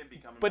Ren and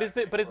Stimpy coming But back is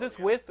this, to but is this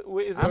Nickelodeon.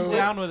 with? Is this I'm with-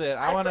 down with it.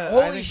 I want to.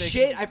 Holy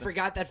shit! I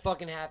forgot that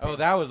fucking happened. Oh,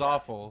 that was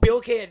awful.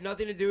 Bill K had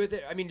nothing to do with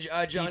it. I mean,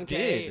 John He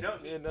K. did. No,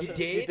 Yeah, he nothing-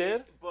 did. He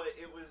did? But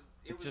it was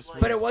just like,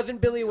 But it wasn't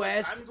Billy he's like,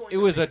 West. I'm going It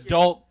to was make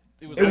adult.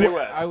 It was Billy all-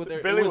 West. I would- there-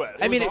 it Billy was-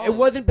 West. I mean, all- it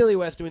wasn't Billy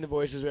West doing the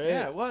voices, right?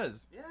 Yeah, it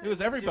was. Yeah, It was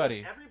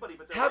everybody. everybody,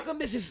 but they're How like, come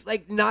this is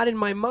like not in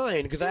my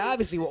mind? Because I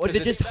obviously was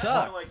it it just that's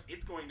sucked. like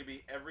it's going to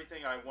be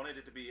everything I wanted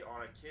it to be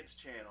on a kids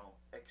channel,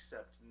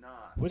 except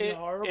not. was it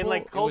horrible? And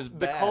like was the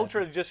bad.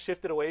 culture just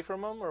shifted away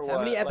from him, or what? How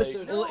many Like-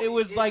 episodes? Well, it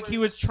was like he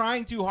was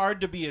trying too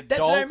hard to be adult.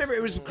 That's what I remember.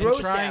 It was and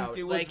gross trying out.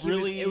 to- Like it was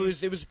really. it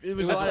was It a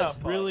was lot not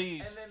of fun. really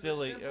And then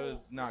silly. The It was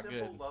not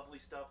simple, good. lovely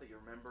stuff that you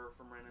remember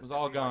from Ren and It was Stimpy,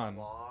 all like gone.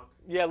 Log.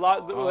 Yeah,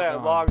 All yeah,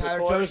 gone. Log the Powdered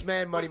toy. Toast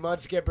Man, Muddy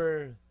Mud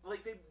Skipper.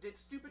 Like they did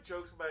stupid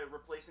jokes by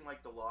replacing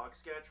like the log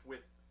sketch with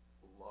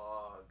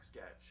log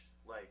sketch,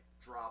 like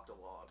dropped a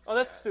log. Oh,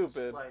 that's sketch.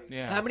 stupid. Like,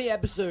 Yeah. How many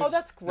episodes? Oh,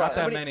 that's Not gross.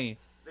 that many.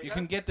 They You got-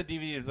 can get the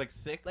DVD. It's like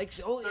 6. Like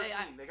oh,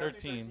 13. They got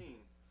 13. 13.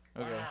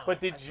 Okay. wow, But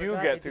did I you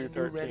forgot get they through did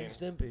Ren 13? and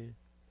Stimpy.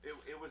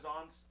 It was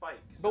on Spike.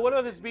 so But what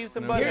about it this didn't Beavis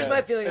and really- Butthead? Here's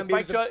my feeling Is on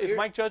Mike, Beavis and- Is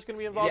Mike Judge going to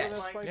be involved Yes. in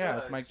this? Mike Mike? Yeah,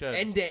 it's Mike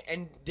Judge.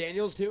 And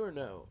Daniels too, or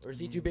no? Or is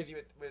he too busy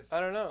with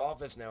I don't know.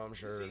 Office now? I'm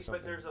sure. or See, something.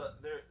 but there's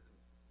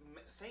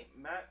Saint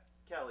Matt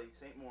Kelly,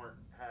 Saint Mort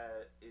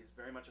is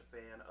very much a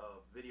fan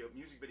of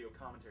music video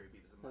commentary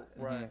Beavis and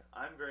Butthead. Right.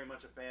 I'm very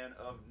much a fan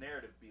of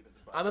narrative Beavis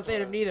and Butthead. I'm a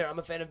fan of neither. I'm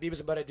a fan of Beavis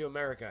and Butthead Do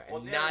America, and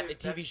Well, not the narrative,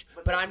 TV that's- show.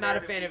 but But that's I'm not a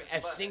narrative fan of Beavis a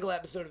and Butthead. single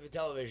episode of the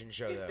television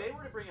show. If though they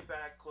were to bring it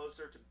back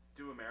closer to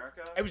Do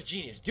America, it was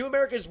genius. Do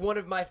America is one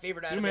of my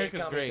favorite animated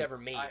America's comedies great. ever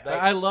made. I-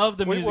 Like, I love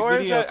the music Where's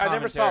video that? I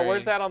never saw. commentary.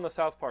 Where's that on the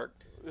South Park?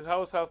 How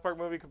was South Park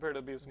movie compared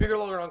to Beavis? and Bigger, Butthead?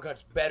 longer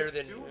uncuts better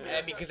than. To I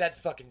America. mean, because that's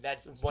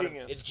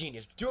genius. It's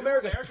genius. To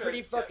America's pretty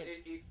is- fucking.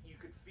 You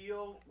could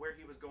feel where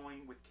he was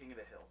going with King of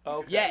the Hill. Oh,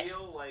 You could yes.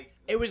 feel like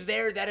It was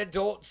there, that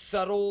adult,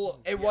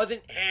 subtle. It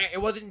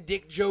wasn't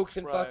dick jokes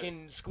and Right.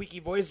 fucking squeaky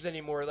voices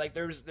anymore. Like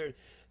there's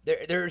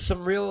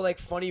some real like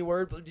funny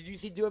word. Did you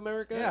see Do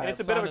America? Yeah. And it's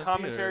a I bit saw of it a in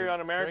commentary theater. on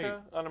It's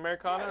America, on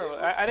Americana. Yeah, or,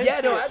 it- I didn't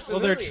Yeah, see no, it.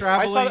 absolutely. Well, they're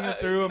traveling I saw-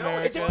 through you know,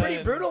 America. It's a pretty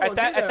and- brutal At one,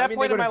 that- too, though. at that I mean,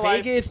 point they in go to my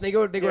life- Vegas. And they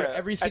go Yeah. to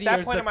every city. At that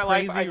There's point the in my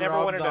life, I crazy never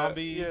Rob wanted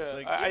Zombies, to. Yeah,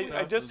 like, I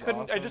stuff just is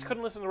couldn't. I just awesome.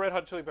 couldn't listen to the Red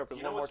Hot Chili Peppers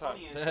You know one more what's time.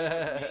 funny is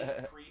it was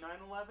made pre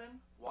 9/11.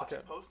 Watch Okay.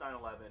 it post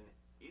 9/11.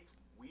 It's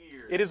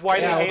weird. It is why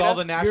Yeah, they with hate all us.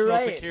 the national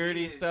right.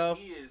 security stuff.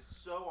 He is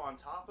so on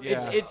top of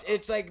Yeah. it.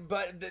 It's like,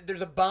 but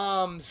there's a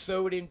bomb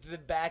sewed into the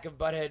back of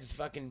Butthead's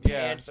fucking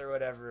Yeah. pants or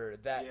whatever.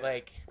 That Yeah.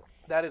 like.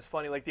 That is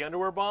funny, like the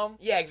underwear bomb.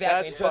 Yeah, exactly.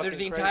 That's And so there's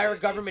the fucking entire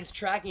crazy. government's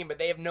tracking him, but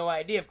they have no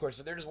idea, of course.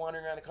 So they're just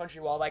wandering around the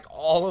country while like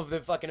all of the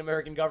fucking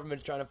American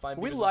government's trying to find.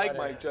 We Beavis and like Butthead.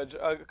 Mike Judge.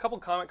 A couple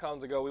Comic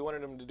Cons ago, we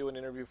wanted him to do an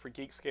interview for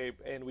Geekscape,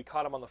 and we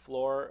caught him on the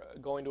floor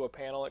going to a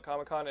panel at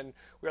Comic Con, and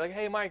we were like,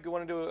 "Hey, Mike, you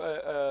want to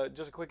do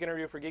just a quick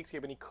interview for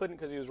Geekscape?" And he couldn't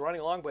because he was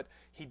running along, but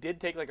he did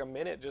take like a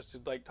minute just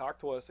to like talk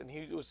to us, and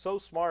he was so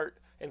smart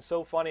and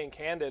so funny and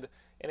candid,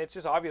 and it's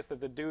just obvious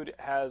that the dude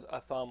has a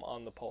thumb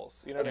on the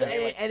pulse. You know what I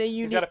mean? Like, And a he's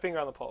unique, got a finger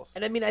on the pulse.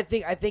 and I mean, I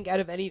think out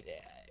of any,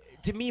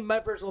 to me, my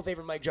personal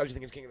favorite Mike Judge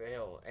thing is King of the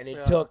Hill, and it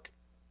Yeah. took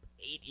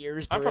 8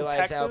 years to I'm from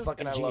realize how Texas, fucking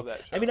and I genius. love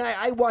that show. I mean,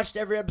 I watched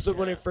every episode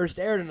when Yeah. it first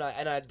aired, and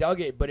I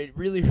dug it, but it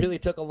really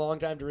took a long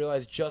time to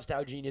realize just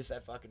how genius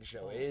that fucking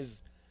show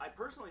is. I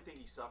personally think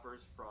he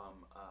suffers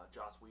from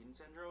Joss Whedon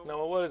syndrome.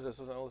 No, what is this?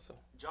 No, listen.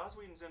 Joss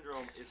Whedon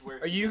syndrome is where.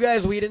 Are you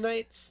guys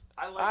Whedonites?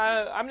 I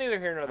like. I'm neither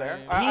here nor there.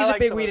 He's I He's like a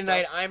big some of the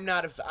Whedonite.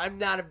 stuff. I'm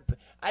not a.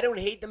 I don't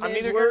hate the man's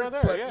neither here work, nor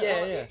there, but yeah. yeah,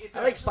 Well, yeah. it's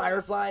I like actually-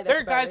 Firefly. There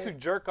That's are guys about who it.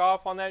 jerk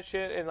off on that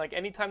shit, and like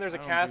anytime there's a I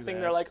don't do casting,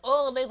 that. they're like,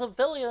 "Oh, Nathan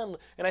Fillion,"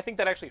 and I think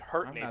that actually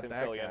hurt I'm Nathan not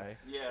that Fillion. guy.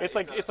 Yeah, It's it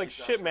like does- it's like it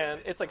does shit, hurt man.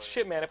 Nathan It's like Fillion.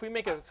 shit, man. If we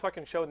make a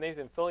fucking show with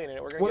Nathan Fillion in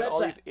it, we're gonna Well, get all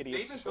that's these idiots.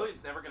 Nathan to show up.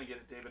 Fillion's never gonna get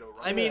a David O'Reilly.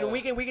 I mean,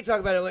 we can talk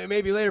about it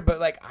maybe later, but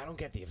like, I don't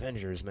get the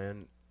Avengers,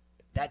 man.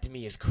 That to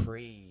me is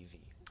crazy.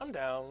 I'm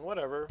down.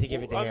 Whatever. To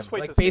give it to I'll him, just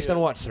wait like to see based on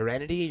it. what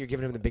Serenity, you're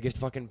giving him the biggest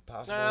fucking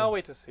possible. Nah, I'll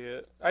wait to see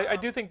it. I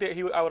do think that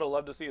I would have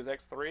loved to see his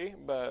X3,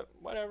 but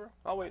whatever.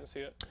 I'll wait and see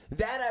it.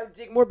 That I would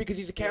think more because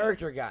he's a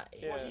character guy.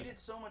 Yeah. Well, he did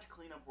so much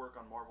cleanup work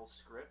on Marvel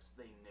scripts,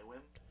 they knew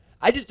him.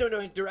 I just don't know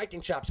his directing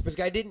chops. Because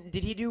guy did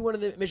he do one of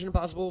the Mission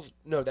Impossibles?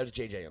 No, that was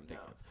JJ. I'm thinking.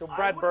 No. Of. So I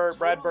Brad would've Bird.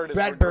 Brad Bird is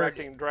Brad Bird.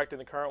 directing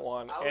the current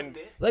one, I'll and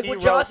admit- Like he what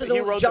wrote, Joss is he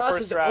only- wrote Joss the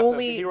first is draft.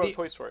 only He wrote the-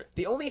 Toy Story.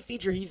 The only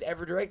feature he's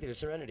ever directed is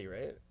Serenity,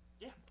 right?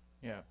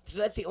 Yeah. So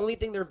that's the only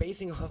thing they're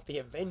basing off the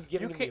event. You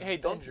Giving him can't. the Hey,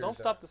 don't Avengers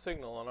stop the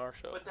signal on our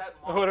show. But that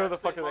Or whatever the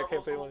that's fuck been that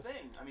Marvel's campaign whole was.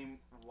 thing. I mean,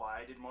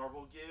 why did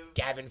Marvel give?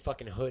 Gavin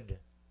fucking Hood,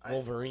 I-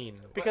 Wolverine.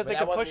 Because But they that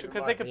could wasn't push. even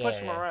Because they Marvel. could push Yeah,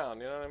 him yeah. around.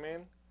 You know what I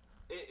mean?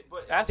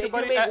 But Ask They your do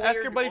buddy. make Ask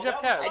weird- your buddy well,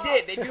 Jeff that was Katz. I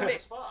did. They do Fox.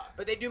 make, Fox.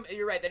 but they do.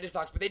 You're right. That is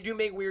Fox. But they do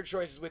make weird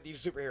choices with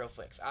these superhero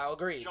flicks. I'll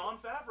agree. John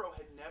Favreau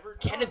had never.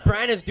 Kenneth done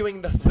that. Branagh is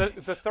doing the.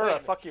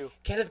 Zathura, fuck you.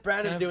 Kenneth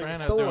Branagh is Kenneth doing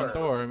Branagh's Thor. doing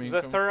Thor. I mean,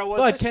 Zathura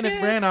was but the Kenneth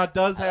shit. Branagh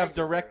does I have like Zathura,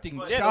 directing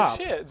but- Yeah, no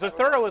chops. shit.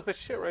 Zathura was the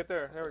shit right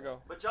there. There we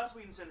go. But Joss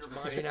Whedon syndrome is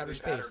Martian basically outer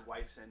space. battered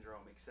wife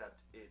syndrome, except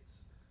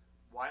it's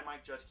why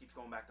Mike Judge keeps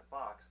going back to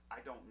Fox. I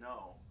don't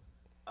know.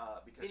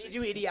 Because Did he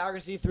they- do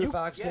Idiocracy through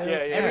Fox too? yeah, yeah,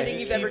 Everything yeah,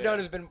 he's yeah, ever yeah. done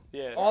has been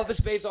Yeah. all the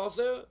space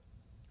also.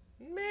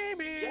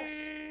 Maybe.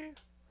 Yes.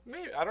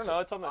 Maybe. I don't know.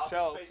 It's on the Office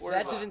shelf. Space So Where-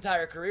 that's Fox. his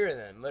entire career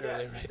then,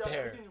 literally he's right done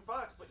there. everything in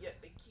Fox, but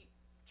yet they keep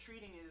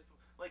treating his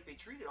like they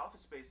treated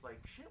Office Space like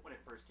shit when it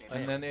first came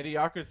And out. then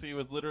Idiocracy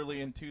was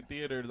literally in 2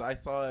 theaters. I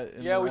saw it.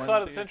 In Yeah, we one saw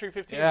it at theater. Century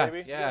 15, Yeah,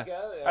 baby. yeah.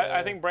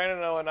 I think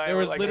Brandon and I There were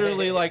was like,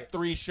 literally like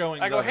 3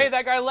 showings. I go, of hey, it.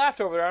 that guy laughed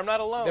over there. I'm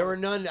not alone. There were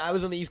none. I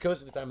was on the East Coast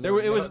at the time. and There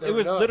were- it was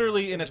none.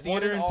 literally in a There was one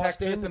theater in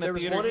Austin, Texas and a there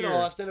was theater one in here.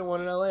 Austin and one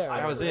in LA.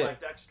 I That was really it.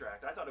 liked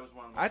Extract. I thought it was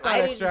one of the I best. thought I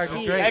didn't Extract was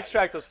see great. it.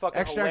 Extract was fucking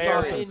Extract's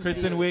hilarious. awesome. didn't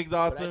Kristen see it, Wiig's but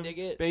I awesome. dig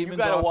it. You Bateman's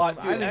gotta awesome. watch.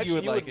 I Dude, think actually, you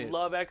would like would it.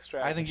 love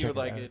Extract. I think you would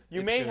like it. You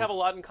It's may good. have a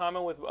lot in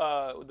common with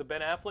the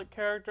Ben Affleck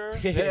character.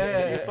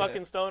 Yeah. You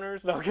fucking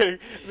stoners. No I'm kidding.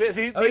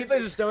 Oh, he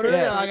plays a stoner.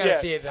 Yeah. now? I gotta Yeah.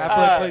 see it. Then.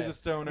 Affleck plays a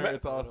stoner. Ma-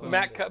 It's awesome.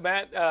 Matt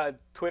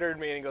Twittered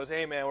me and he goes,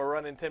 "Hey man, we're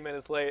running 10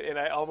 minutes late," and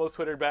I almost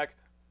twittered back,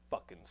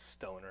 "Fucking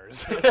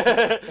stoners."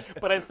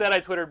 But instead I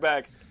twittered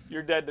back,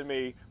 "You're dead to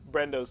me.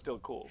 Brendo's still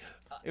cool."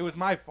 It was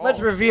my fault. Let's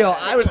reveal.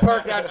 I was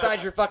parked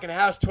outside your fucking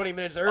house 20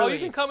 minutes early. Oh, you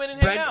can come in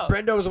and hang out.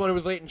 Brendo was the one who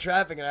was late in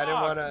traffic, and I didn't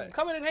Ah, want to.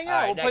 come in and hang All out.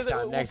 right, We'll play next time,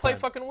 we'll next play time.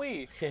 fucking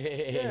Wii.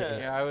 Yeah.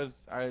 Yeah,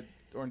 I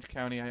Orange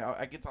County.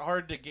 It's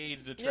hard to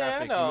gauge the Yeah, I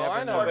traffic. know, You never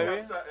I know,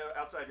 Parked baby.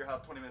 outside your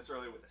house 20 minutes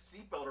early with a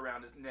seatbelt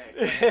around his neck.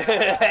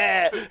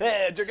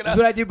 Jerking That's off.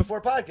 what I do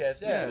before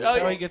podcasts. Yeah, Yeah. that's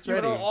Oh, how he gets Give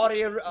it ready. an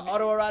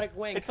autoerotic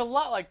wink. It's a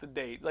lot like the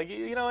date. Like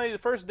you know, the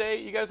first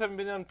date, you guys haven't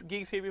been on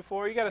Geekscape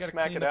before. You got to Gotta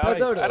smack clean it the out. pipes.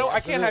 Totally, I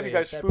can't have you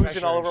guys absolutely.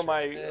 That spooging all over pressure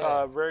my and shit.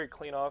 Yeah. very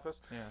clean office.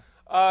 Yeah.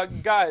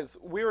 Guys,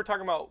 we were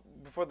talking about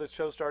before the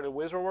show started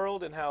Wizard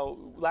World, and how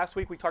last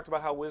week we talked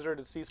about how Wizard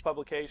had ceased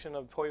publication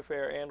of Toy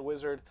Fair and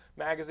Wizard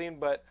magazine.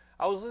 But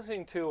I was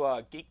listening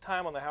to Geek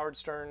Time on the Howard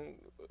Stern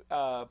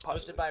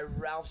Hosted by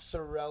Ralph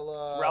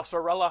Sorella. Ralph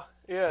Sorella,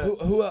 yeah.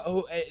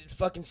 Who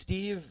fucking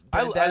Steve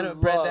I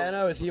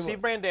Brandano? Is he Steve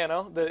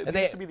Brandano. and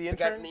He used to be the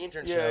intern. guy from the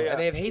intern Yeah, show. yeah. And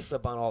they have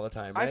Hayslip on all the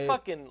time, right? I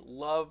fucking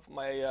love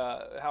my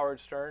Howard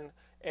Stern.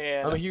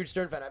 And I'm a huge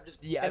Stern fan.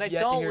 and I I've yet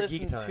to don't hear listen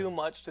Geek Time. too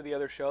much to the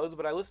other shows,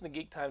 but I listened to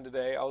Geek Time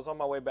today. I was on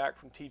my way back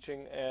from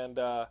teaching and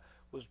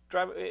was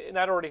driving, and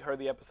I'd already heard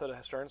the episode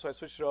of Stern, so I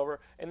switched it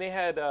over. And they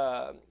had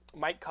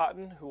Mike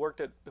Cotton,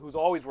 who's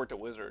always worked at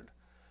Wizard.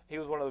 He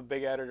was one of the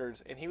big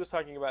editors, and he was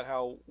talking about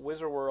how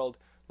Wizard World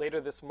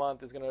later this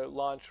month is going to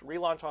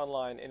relaunch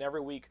online, and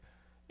every week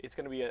it's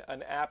going to be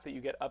an app that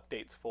you get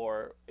updates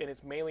for, and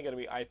it's mainly going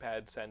to be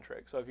iPad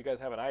centric. So if you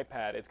guys have an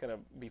iPad, it's going to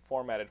be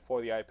formatted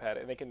for the iPad,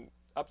 and they can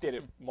update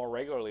it more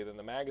regularly than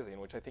the magazine,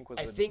 which I think was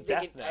the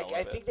death knell of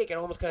I it. think they can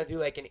almost kind of do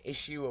like an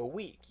issue a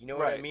week. You know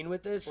what I Right. mean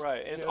with this? Right.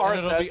 It's You know? And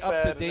it'll be RSS fed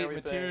and up-to-date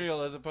everything.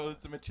 material as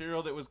opposed to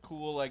material that was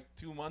cool like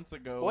 2 months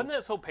ago. Wasn't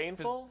that so 'Cause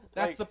painful?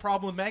 That's the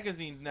problem with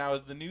magazines now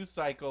is the news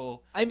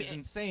cycle is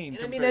insane.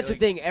 And I mean, that's the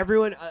thing.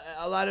 Everyone,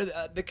 a lot of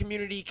the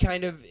community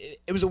kind of,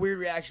 it was a weird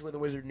reaction when the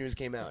Wizard news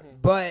came out.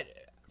 Mm-hmm. But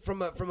from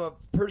a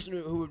person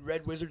who had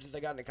read Wizard since I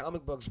got into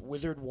comic books,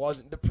 Wizard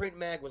wasn't, the print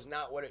mag was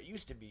not what it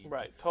used to be.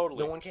 Right.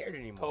 Totally. No one cared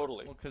anymore.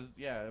 Totally. Well, because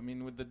I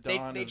mean, with the They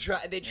dawn,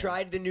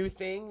 tried the new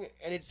thing,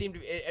 and it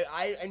seemed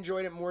I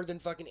enjoyed it more than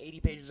fucking 80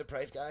 pages of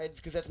price guides,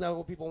 because that's not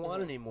what people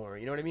want anymore.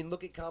 You know what I mean?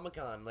 Look at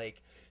Comic-Con.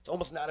 Like, it's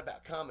almost not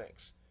about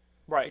comics.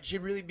 Right. It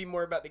should really be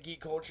more about the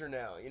geek culture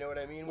now. You know what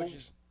I mean? Which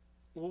is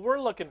Well, we're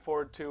looking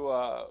forward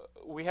to.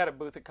 We had a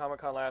booth at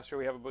Comic-Con last year.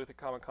 We have a booth at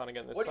Comic-Con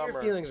again this what summer. are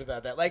your feelings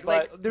about that? Like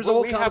there's a well,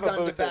 whole we have a Comic-Con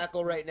booth at-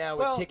 debacle right now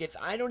with well- tickets.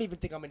 I don't even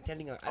think I'm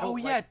intending on. I don't Oh,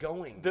 yeah, like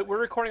going. We're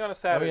recording on a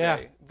Saturday.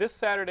 yeah. This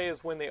Saturday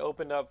is when they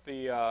opened up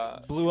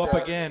the blew up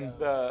again.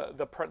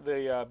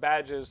 the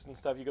badges and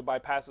stuff. You could buy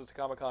passes to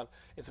Comic-Con.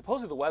 And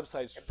supposedly the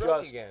website's It broke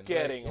just again.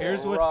 getting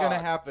Here's what's gonna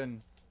rocked.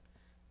 happen.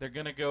 They're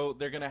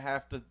gonna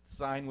have to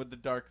sign with the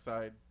dark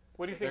side.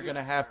 What do you think? They're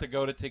gonna have to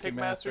go to Ticketmaster,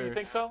 Ticketmaster. you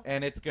think so?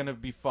 And it's gonna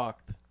be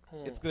fucked.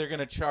 They're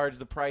gonna charge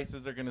the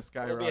prices. They're gonna It'll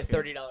skyrocket. be a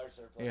 $30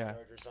 surplus Yeah.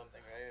 charge or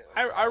something,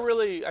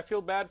 right? I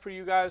feel bad for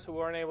you guys who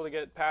weren't able to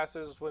get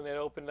passes when it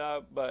opened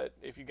up. But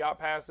if you got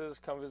passes,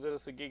 come visit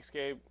us at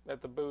Geekscape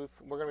at the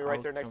booth. We're gonna be right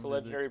I'll there next to come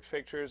visit. Legendary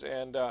Pictures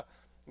and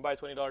buy a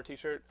 $20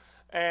 T-shirt.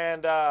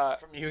 And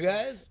From you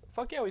guys?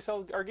 fuck yeah, we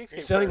sell our Geekscape.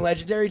 You're selling shirts.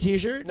 Legendary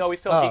T-shirts? No, we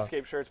sell Oh.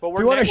 Geekscape shirts, but If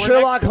we're you want a we're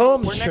Sherlock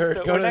Holmes we're next shirt,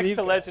 to, go we're to next these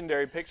to guys.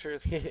 Legendary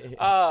Pictures.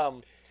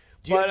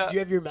 Do you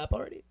have your map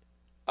already?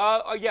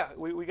 Yeah,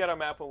 we got a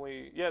map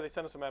when they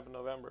sent us a map in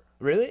November.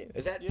 Really?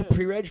 Is that Yeah. the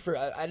pre-reg for?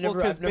 I never.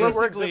 Well, 'cause I've never.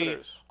 We're basically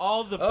exhibitors.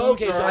 all the booths Oh,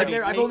 okay, are so already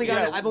I've only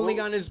taken. gone. I've only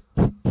gone as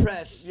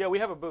press. Yeah, we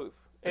have a booth.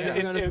 I've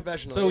never gone to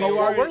professional. So But you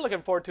what already- we're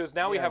looking forward to is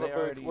now we Yeah, have a they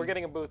booth. already- We're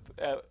getting a booth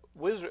at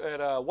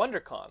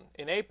WonderCon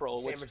in April,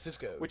 San which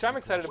Francisco. which I'm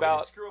excited Way to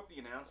about. screw up the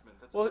announcement.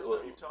 That's the Well, first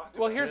time you've talked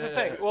well, about here's it. the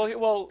thing.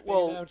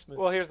 Well,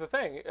 announcement. here's the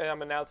thing.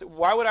 I'm announcing.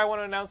 Why would I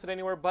want to announce it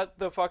anywhere but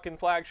the fucking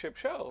flagship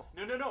show?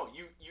 No.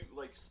 You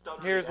like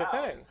stuttered Here's it the out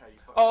thing. is how you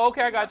fucking Oh,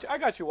 okay, I did got it. you. I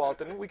got you,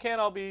 Walton. We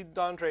can't all be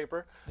Don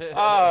Draper.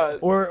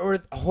 Or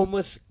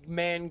homeless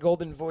man,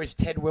 golden voice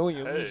Ted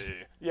Williams.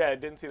 Yeah,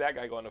 didn't see that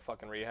guy going to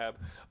fucking rehab.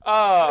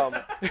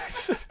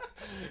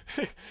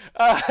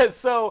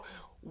 So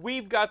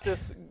we've got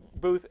this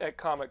booth at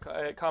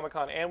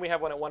Comic-Con, and we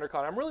have one at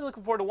WonderCon. I'm really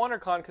looking forward to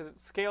WonderCon because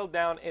it's scaled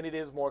down and it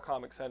is more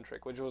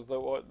comic-centric, which was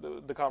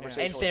the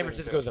conversation. And San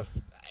Francisco's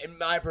in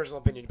my personal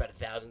opinion, about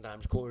 1,000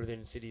 times cooler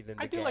than a city than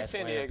the I do like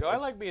San Diego. I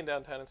like being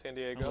downtown in San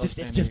Diego. It's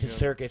San just a Diego.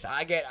 circus.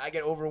 I get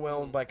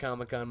overwhelmed by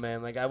Comic-Con,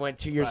 man. Like I went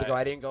 2 years Right. ago.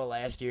 I didn't go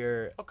last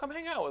year. Oh, come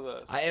hang out with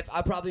us.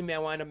 I probably may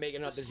wind up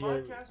making up The this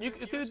year. Smodcast You-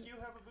 reviews, dude, do you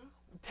have a booth?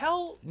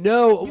 Tell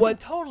No, you what?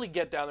 can totally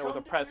get down there with a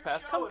Come do press your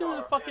pass. show Come at do the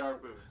our- fucking. at our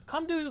booth.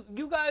 Come do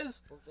you guys.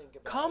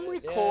 Come it.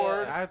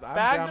 record. Yeah. I'm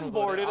bagged down and with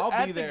boarded it. I'll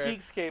at be the there.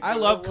 Geekscape I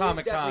booth. love We're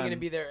Comic definitely Con. gonna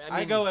be there. I I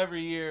mean- go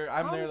every year.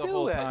 I'm Come there the do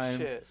whole that time.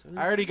 shit.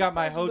 I already got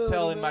my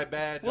hotel and my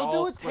badge We'll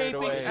all do a squared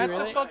taping away. at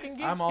Really? the fucking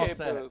Geekscape I'm all set.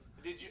 booth.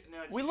 Did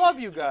We you love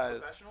do you the guys.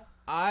 professional?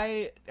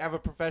 I have a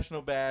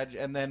professional badge,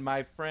 and then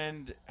my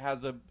friend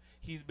has a.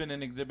 He's been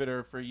an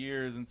exhibitor for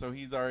years, and so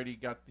he's already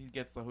got. He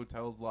gets the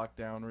hotels locked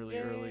down really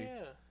early.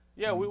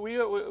 Yeah,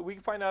 we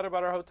find out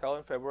about our hotel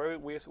in February.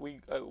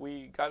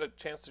 We got a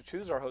chance to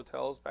choose our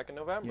hotels back in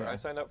November. Yeah. I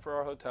signed up for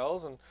our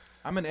hotels, and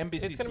I'm an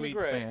Embassy It's gonna be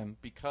Suites great. fan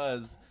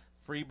because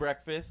free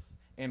breakfast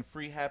and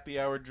free happy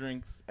hour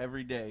drinks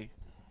every day.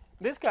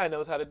 this guy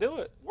knows how to do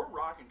it. We're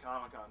rocking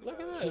Comic Con. Look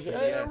at together. this.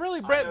 Yes. Really,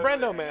 I know Brendo, who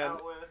to hang man.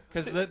 out with.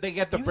 Because See, they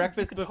get the you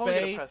breakfast could totally get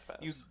a buffet. press pass.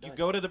 You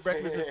go to the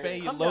breakfast buffet,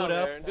 you Come load down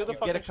up, there and do the you get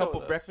fucking a show couple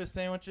with us. breakfast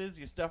sandwiches,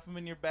 you stuff them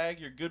in your bag,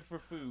 you're good for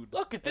food.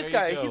 Look at this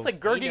There you guy. go. He's like He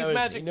Gergie's knows-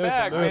 magic he knows the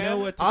bag, move. I man. know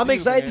what to I'm do,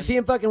 excited man. to see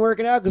him fucking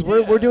working out because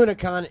Yeah. we're doing a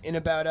con in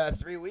about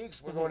 3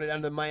 weeks. We're going down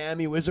to the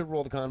Miami Wizard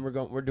World Con.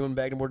 We're doing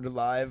Bagged and Boarded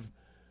live.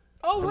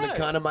 Oh, from right. the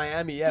con of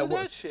Miami. Yeah, Do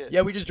we're- that shit.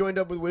 yeah, we just joined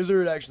up with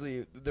Wizard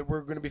actually. That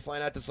we're going to be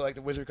flying out to select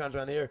the Wizard cons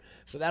around here.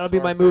 So that'll It's be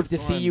our my move to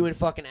first see one. you in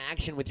fucking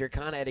action with your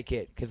con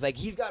etiquette, because like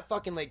he's got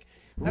fucking like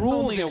That's rules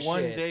only a and shit.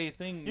 1 day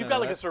thing. You've though. got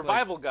like a That's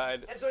survival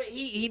guide. That's what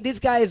this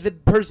guy is the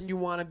person you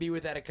want to be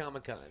with at a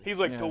Comic-Con. He's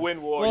like, Yeah. to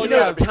win war. Well, He you knows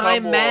gotta become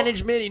time war.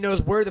 management. He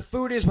knows where the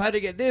food is, how to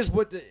get this,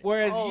 what the.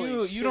 Whereas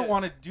Holy you don't shit.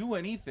 want to do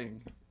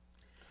anything.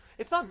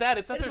 It's not that.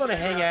 It's not. I just there's-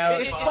 wanna hang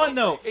out. It's fun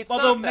though. It's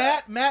Although not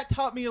that. Matt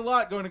taught me a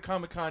lot going to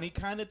Comic-Con. He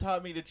kind of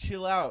taught me to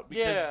chill out.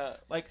 Because, Yeah.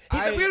 Like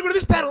He's like, we're gonna go to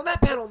this panel and that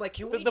panel. I'm like,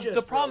 can we The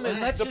just problem is-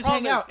 relax? let's the just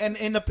problem hang out. is And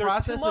in the there's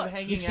process too of much.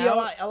 hanging you see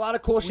out, a lot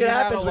of cool we shit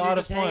had happens a when lot you're of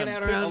just hanging fun. out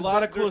There's around. a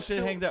lot of cool There's shit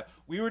two- hangs out.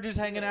 We were just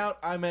hanging out.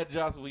 I met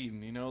Joss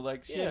Whedon. You know,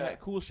 like shit, Yeah.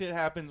 cool shit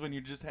happens when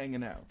you're just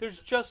hanging out. There's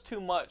just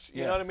too much.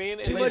 You know Yes. what I mean?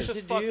 Too And much it's just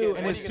to fucking, do. what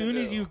And are as you gonna soon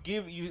as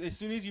do? as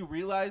soon as you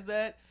realize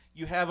that,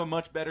 you have a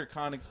much better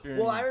con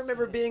experience. Well, I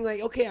remember being like,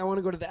 okay, I want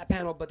to go to that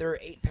panel, but there are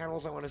 8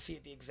 panels I want to see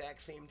at the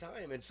exact same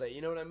time. It's like, you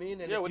know what I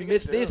mean? And Yeah, if what you are you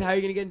miss gonna this, do? how are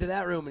you gonna get into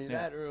that room and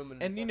Yeah. that room?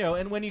 And you know,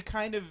 and when you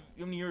kind of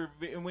when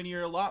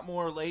you're a lot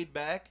more laid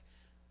back,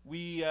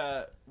 we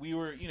were basically we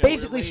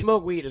were laid,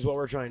 smoke weed is what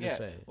we're trying to Yeah,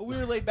 say. well, we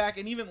were laid back,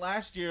 and even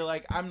last year,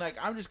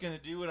 I'm just gonna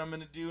do what I'm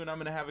gonna do, and I'm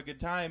gonna have a good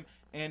time.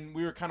 And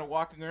we were kind of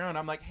walking around.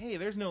 I'm like, hey,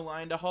 there's no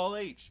line to Hall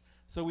H.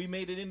 So we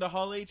made it into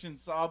Hall H and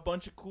saw a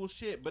bunch of cool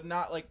shit, but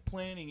not like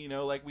planning,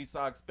 like we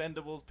saw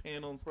Expendables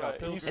panel and Scott Right.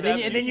 Pilgrim.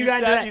 And then you got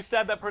into that- You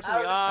stabbed that person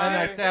in the eye. And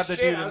I stabbed the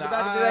Shit, dude I in was the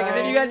about to eye. do that, and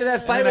then you got into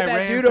that fight and with then I that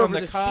ran dude from over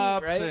the the seat,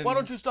 cops right? and- Why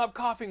don't you stop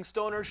coughing,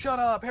 Stoner? Shut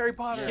up, Harry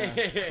Potter.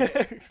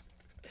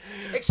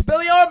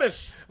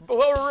 Expelliarmus! But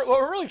what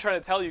we're really trying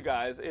to tell you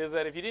guys is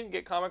that if you didn't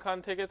get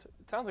Comic-Con tickets,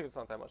 it sounds like it's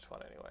not that much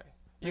fun anyway.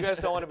 You guys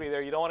don't want to be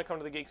there. You don't want to come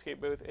to the Geekscape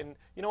booth. And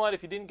you know what?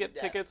 If you didn't get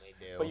tickets,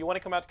 Definitely do. but you want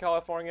to come out to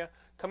California,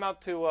 come out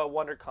to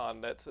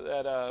WonderCon. That's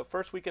at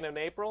first weekend in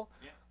April.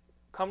 Yeah.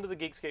 Come to the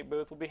Geekscape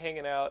booth. We'll be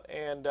hanging out.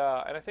 And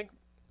I think,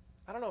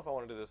 I don't know if I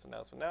want to do this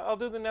announcement now. I'll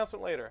do the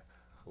announcement later.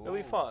 It'll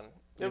be fun.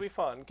 It'll be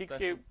fun.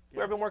 Geekscape,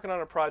 I've been working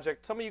on a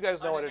project. Some of you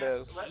guys know what it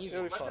is. Let's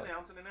It'll be fun.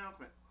 announce an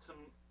announcement. Some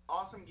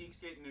awesome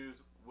Geekscape news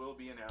will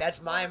be announced.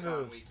 That's my on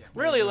move. Weekend.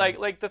 Really,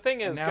 like the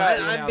thing is, Announce guys.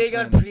 it. I'm big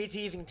on announcement.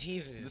 pre-teasing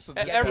teases. This is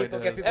Get every- people,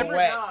 get people every-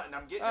 wet. Not, and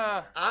I'm getting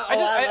Uh, there. I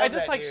love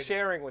just that, like dude.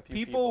 sharing with you.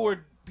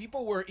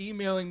 People were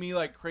emailing me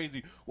like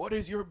crazy. What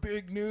is your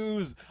big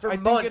news? For I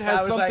months, think it has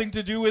I was something like,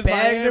 to do with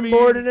Bagged Miami. and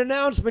board an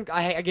announcement.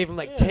 I gave him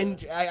like Yeah. 10.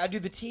 I do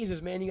the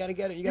teases, man. You gotta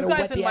get it. You You gotta guys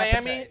wet in the Miami,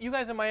 appetite. you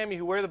guys in Miami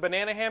who wear the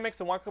banana hammocks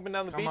and walk up and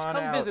down the Come beach, on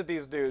come out. visit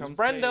these dudes. Come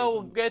Brendo say-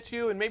 will get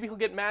you, and maybe he'll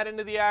get Matt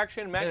into the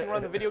action. Matt can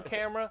run the video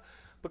camera.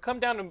 But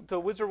come down to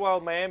Wizard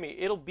World Miami.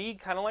 It'll be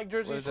kind of like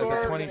Jersey What is that,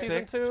 the Shore 26th?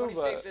 season 2.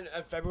 26th But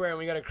in February, and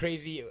we got a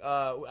crazy.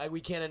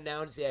 We can't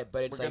announce yet,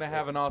 but it's We're gonna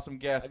have an awesome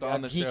guest a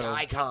on the geek show.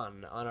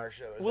 icon on our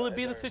show. will it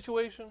be the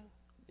situation?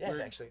 Yes,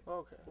 actually.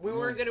 Okay. We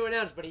weren't going to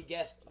announce, but he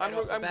guessed. Right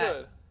off the I'm bat.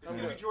 good. It's I'm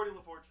going to good. be Jordy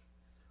LaForge.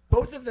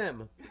 Both of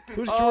them.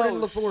 Who's Oh,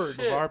 Jordan LaForge?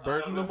 shit. LeVar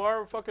Burton.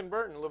 LeVar fucking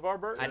Burton. LeVar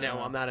Burton. I know.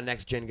 I'm not a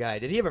next gen guy.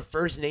 Did he have a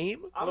first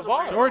name? I was LeVar.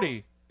 afraid-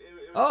 Jordy. it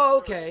was Oh,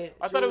 okay.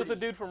 I thought it was the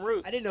Jordy. dude from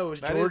Roots. I didn't know it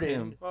was That is Jordan.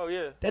 him. Oh,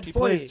 yeah. That's He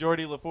funny. plays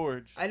Jordy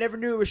LaForge. I never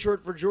knew it was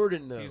short for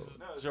Jordan though. He's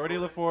No, it's Jordy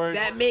Jordan. LaForge.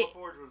 That Jordy ma-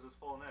 LaForge was his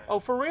full name. Oh,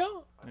 for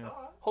real? I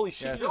thought. Holy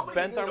shit, Yes. you just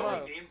bent our Nobody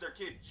minds. names their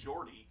kid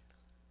Jordy.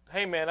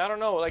 Hey, man, I don't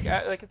know. Like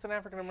it's an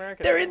African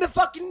American. They're in the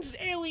fucking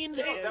aliens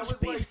No, that was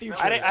space like future.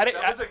 that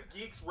was a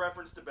geek's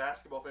reference to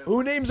basketball fans.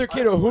 Who names their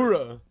kid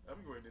Uhura?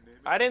 I'm going to name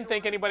it. I didn't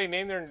think Jordy. anybody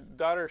named their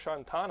daughter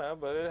Shantana,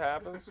 but it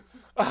happens.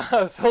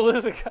 So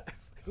listen,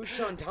 guys. Who's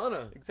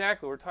Shantana?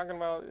 Exactly, we're talking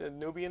about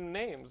Nubian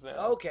names now.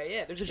 Okay,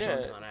 yeah, there's a yeah,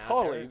 Shantana out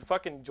totally. there.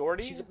 Fucking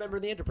Jordy. She's a member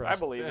of the Enterprise. I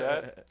believe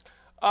that.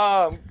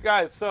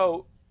 Guys,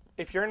 so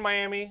if you're in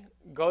Miami,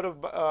 go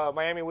to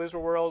Miami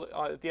Wizard World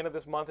at the end of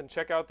this month and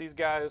check out these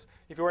guys.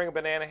 If you're wearing a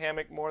banana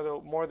hammock, more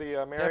the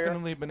merrier.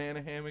 Definitely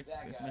banana hammocks.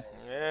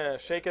 Yeah,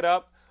 shake it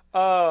up.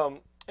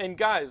 And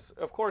guys,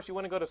 of course, you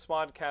want to go to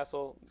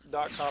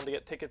smodcastle.com to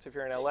get tickets if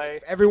you're in LA.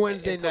 Every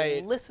Wednesday And to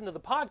night. listen to the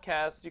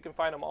podcasts, you can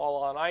find them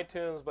all on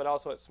iTunes, but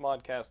also at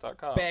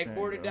smodcast.com.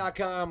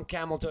 Bagboarded.com,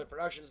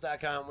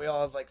 CamelToadProductions.com. We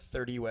all have like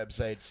 30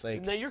 websites.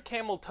 Like, Now, you're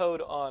Camel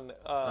Toad on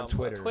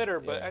Twitter,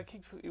 but yeah. I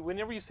keep,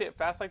 whenever you say it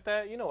fast like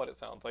that, you know what it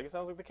sounds like. It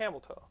sounds like the Camel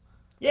Toe.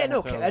 yeah,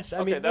 no, Camel that's. I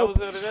Okay, mean, that no, was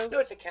what it is? No,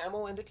 it's a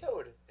camel and a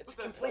toad. It's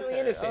But that's completely okay,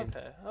 innocent.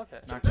 Okay.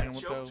 Not That camel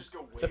joke toe. just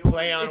go way It's a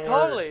play on It words.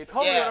 totally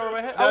Yeah. went over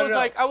my head. No,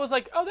 I was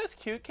like, oh, that's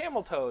cute,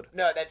 Camel Toad.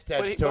 No, that's But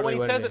totally when he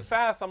what says it it is.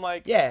 fast, I'm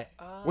like, Yeah.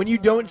 When you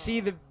don't see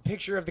the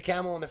picture of the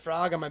camel and the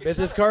frog on my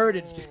business card,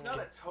 it's just. It's not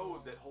a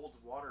toad that holds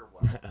water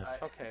well.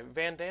 okay,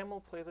 Van Damme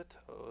will play the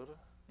Toad.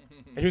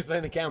 And who's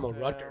playing the camel?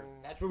 Rutger.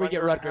 That's where we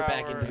get Rutger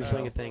back into the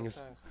swing of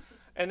things.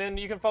 And then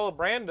you can follow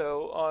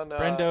Brando on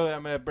Brendo.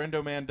 I'm at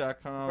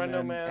brendoman.com.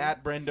 Brendoman. And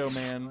at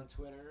Brendoman. On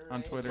Twitter. On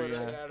right? Twitter, Check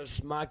yeah. it out, it's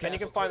Smodcastle And you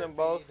can find Twitter them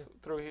both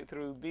feed.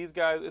 through these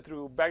guys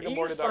through You can just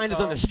bagnumborder.com. find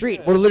us on the street.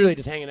 Yeah. We're literally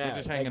just hanging out.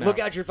 just Like, hanging look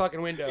out. out your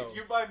fucking window. If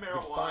you buy find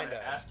marijuana,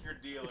 us. ask your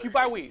dealer. If you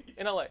buy weed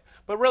in LA.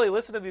 But really,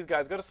 listen to these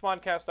guys. Go to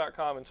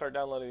smodcast.com and start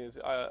downloading these.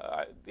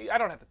 I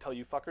don't have to tell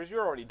you fuckers.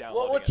 You're already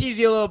downloading We'll it. tease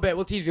you a little bit.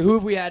 We'll tease you. Who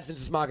have we had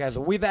since the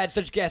Smodcastle? We've had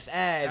such guests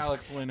as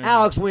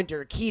Alex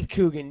Winter, Keith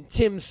Coogan,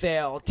 Tim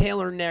Sale,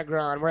 Taylor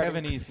Negron,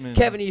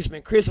 Kevin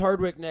Eastman, Chris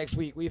Hardwick next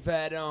week. We've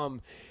had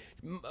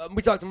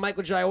we talked to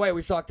Michael Jai White.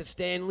 We've talked to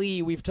Stan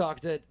Lee. We've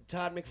talked to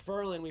Todd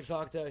McFarlane. We've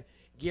talked to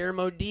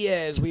Guillermo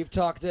Diaz. We've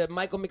talked to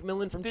Michael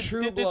McMillan from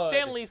True Did Blood.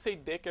 Stan Lee say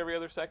dick every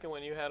other second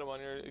when you had him on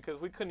your? Because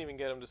we couldn't even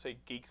get him to say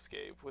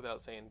Geekscape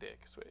without saying dick.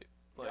 Sweet.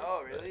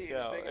 Oh, really? He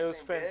was Yeah, big it at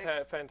was saying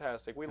dick?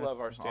 fantastic. We love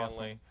our Stan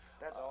awesome. Lee.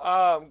 That's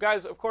awesome.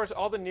 Guys, of course,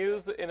 all the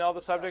news and all the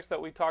subjects that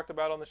we talked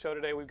about on the show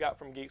today, we've got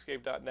from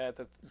Geekscape.net.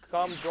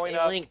 Come join They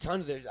us. link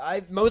tons of.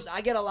 I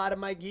get a lot of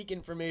my geek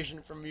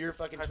information from your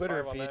fucking High Twitter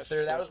five on feed, that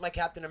sir. That shit. was my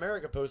Captain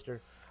America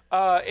poster.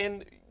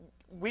 And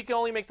we can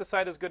only make the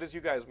site as good as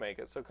you guys make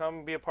it. So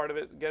come be a part of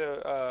it. Get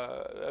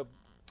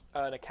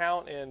an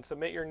account and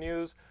submit your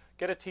news.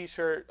 Get a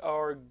T-shirt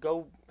or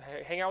go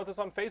hang out with us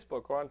on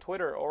Facebook or on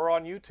Twitter or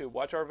on YouTube.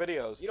 Watch our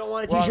videos. You don't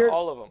want a We're on T-shirt?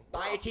 all of them.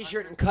 Buy a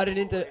T-shirt and cut it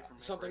into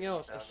something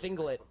else, a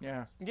singlet.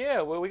 Yeah.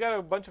 Yeah, well, we got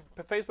a bunch of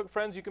Facebook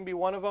friends. You can be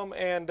one of them.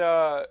 And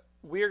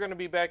we are going to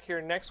be back here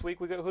next week.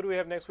 Who do we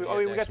have next week?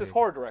 We got this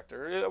horror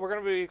director. We're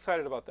going to be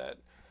excited about that.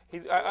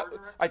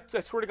 I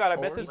swear to God, I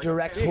met this.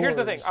 Direct Here's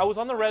the horrors. thing. I was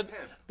on the red.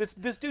 This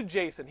dude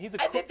Jason. He's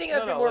a. I think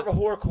I'd be more of a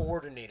horror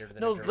coordinator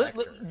than a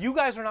director. You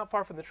guys are not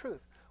far from the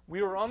truth.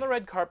 We were on the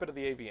red carpet of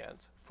the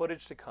AVNs.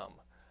 Footage to come,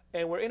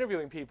 and we're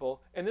interviewing people.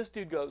 And this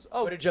dude goes,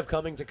 "Oh, Footage of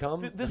coming to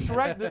come.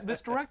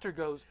 this director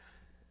goes,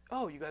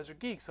 oh, you guys are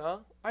geeks, huh?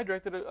 I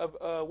directed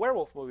a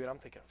werewolf movie." And I'm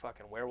thinking,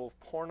 fucking werewolf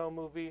porno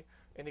movie.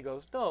 And he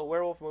goes, no,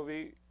 werewolf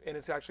movie, and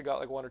it's actually got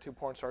like 1 or 2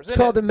 porn stars in it. It's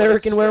called but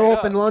American straight Werewolf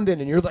up. in London,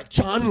 and you're like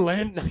John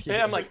Lennon.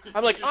 Yeah, I'm like,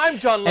 I'm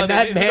John Lennon.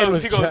 that man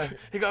was he John- goes,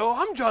 oh,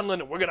 I'm John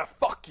Lennon. We're gonna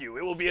fuck you.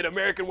 It will be an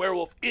American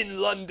Werewolf in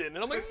London.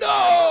 And I'm like,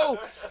 no.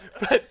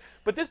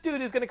 But this dude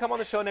is gonna come on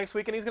the show next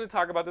week, and he's gonna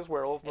talk about this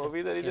werewolf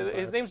movie that he did.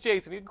 His name's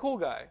Jason. He's a cool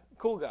guy.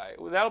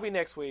 That'll be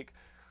next week.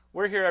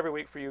 We're here every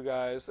week for you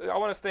guys. I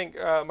want to thank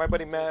my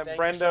buddy Matt Thank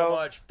you Brendo. so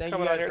much. Thank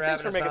coming you on guys here. for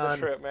Thanks having for making us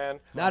the on. trip, man.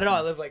 Not at all.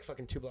 I live like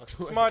fucking 2 blocks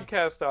away.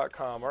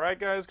 Smodcast.com. All right,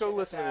 guys, go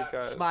listen to these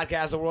guys.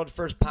 Smodcast, the world's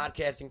first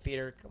podcasting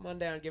theater. Come on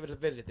down, give it a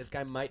visit. This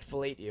guy might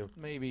fillet you,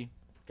 Maybe.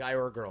 guy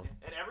or a girl.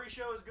 And every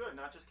show is good,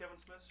 not just Kevin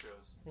Smith's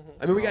shows.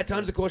 I mean, we got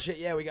tons of cool shit.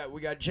 Yeah, we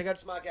got. Check out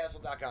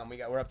smodcastle.com.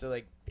 We're up to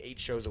like 8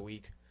 shows a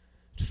week.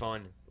 It's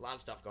fun. A lot of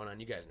stuff going on.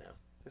 You guys know.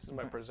 This is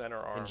my presenter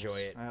arms. Enjoy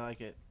it. I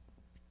like it.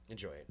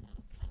 Enjoy it.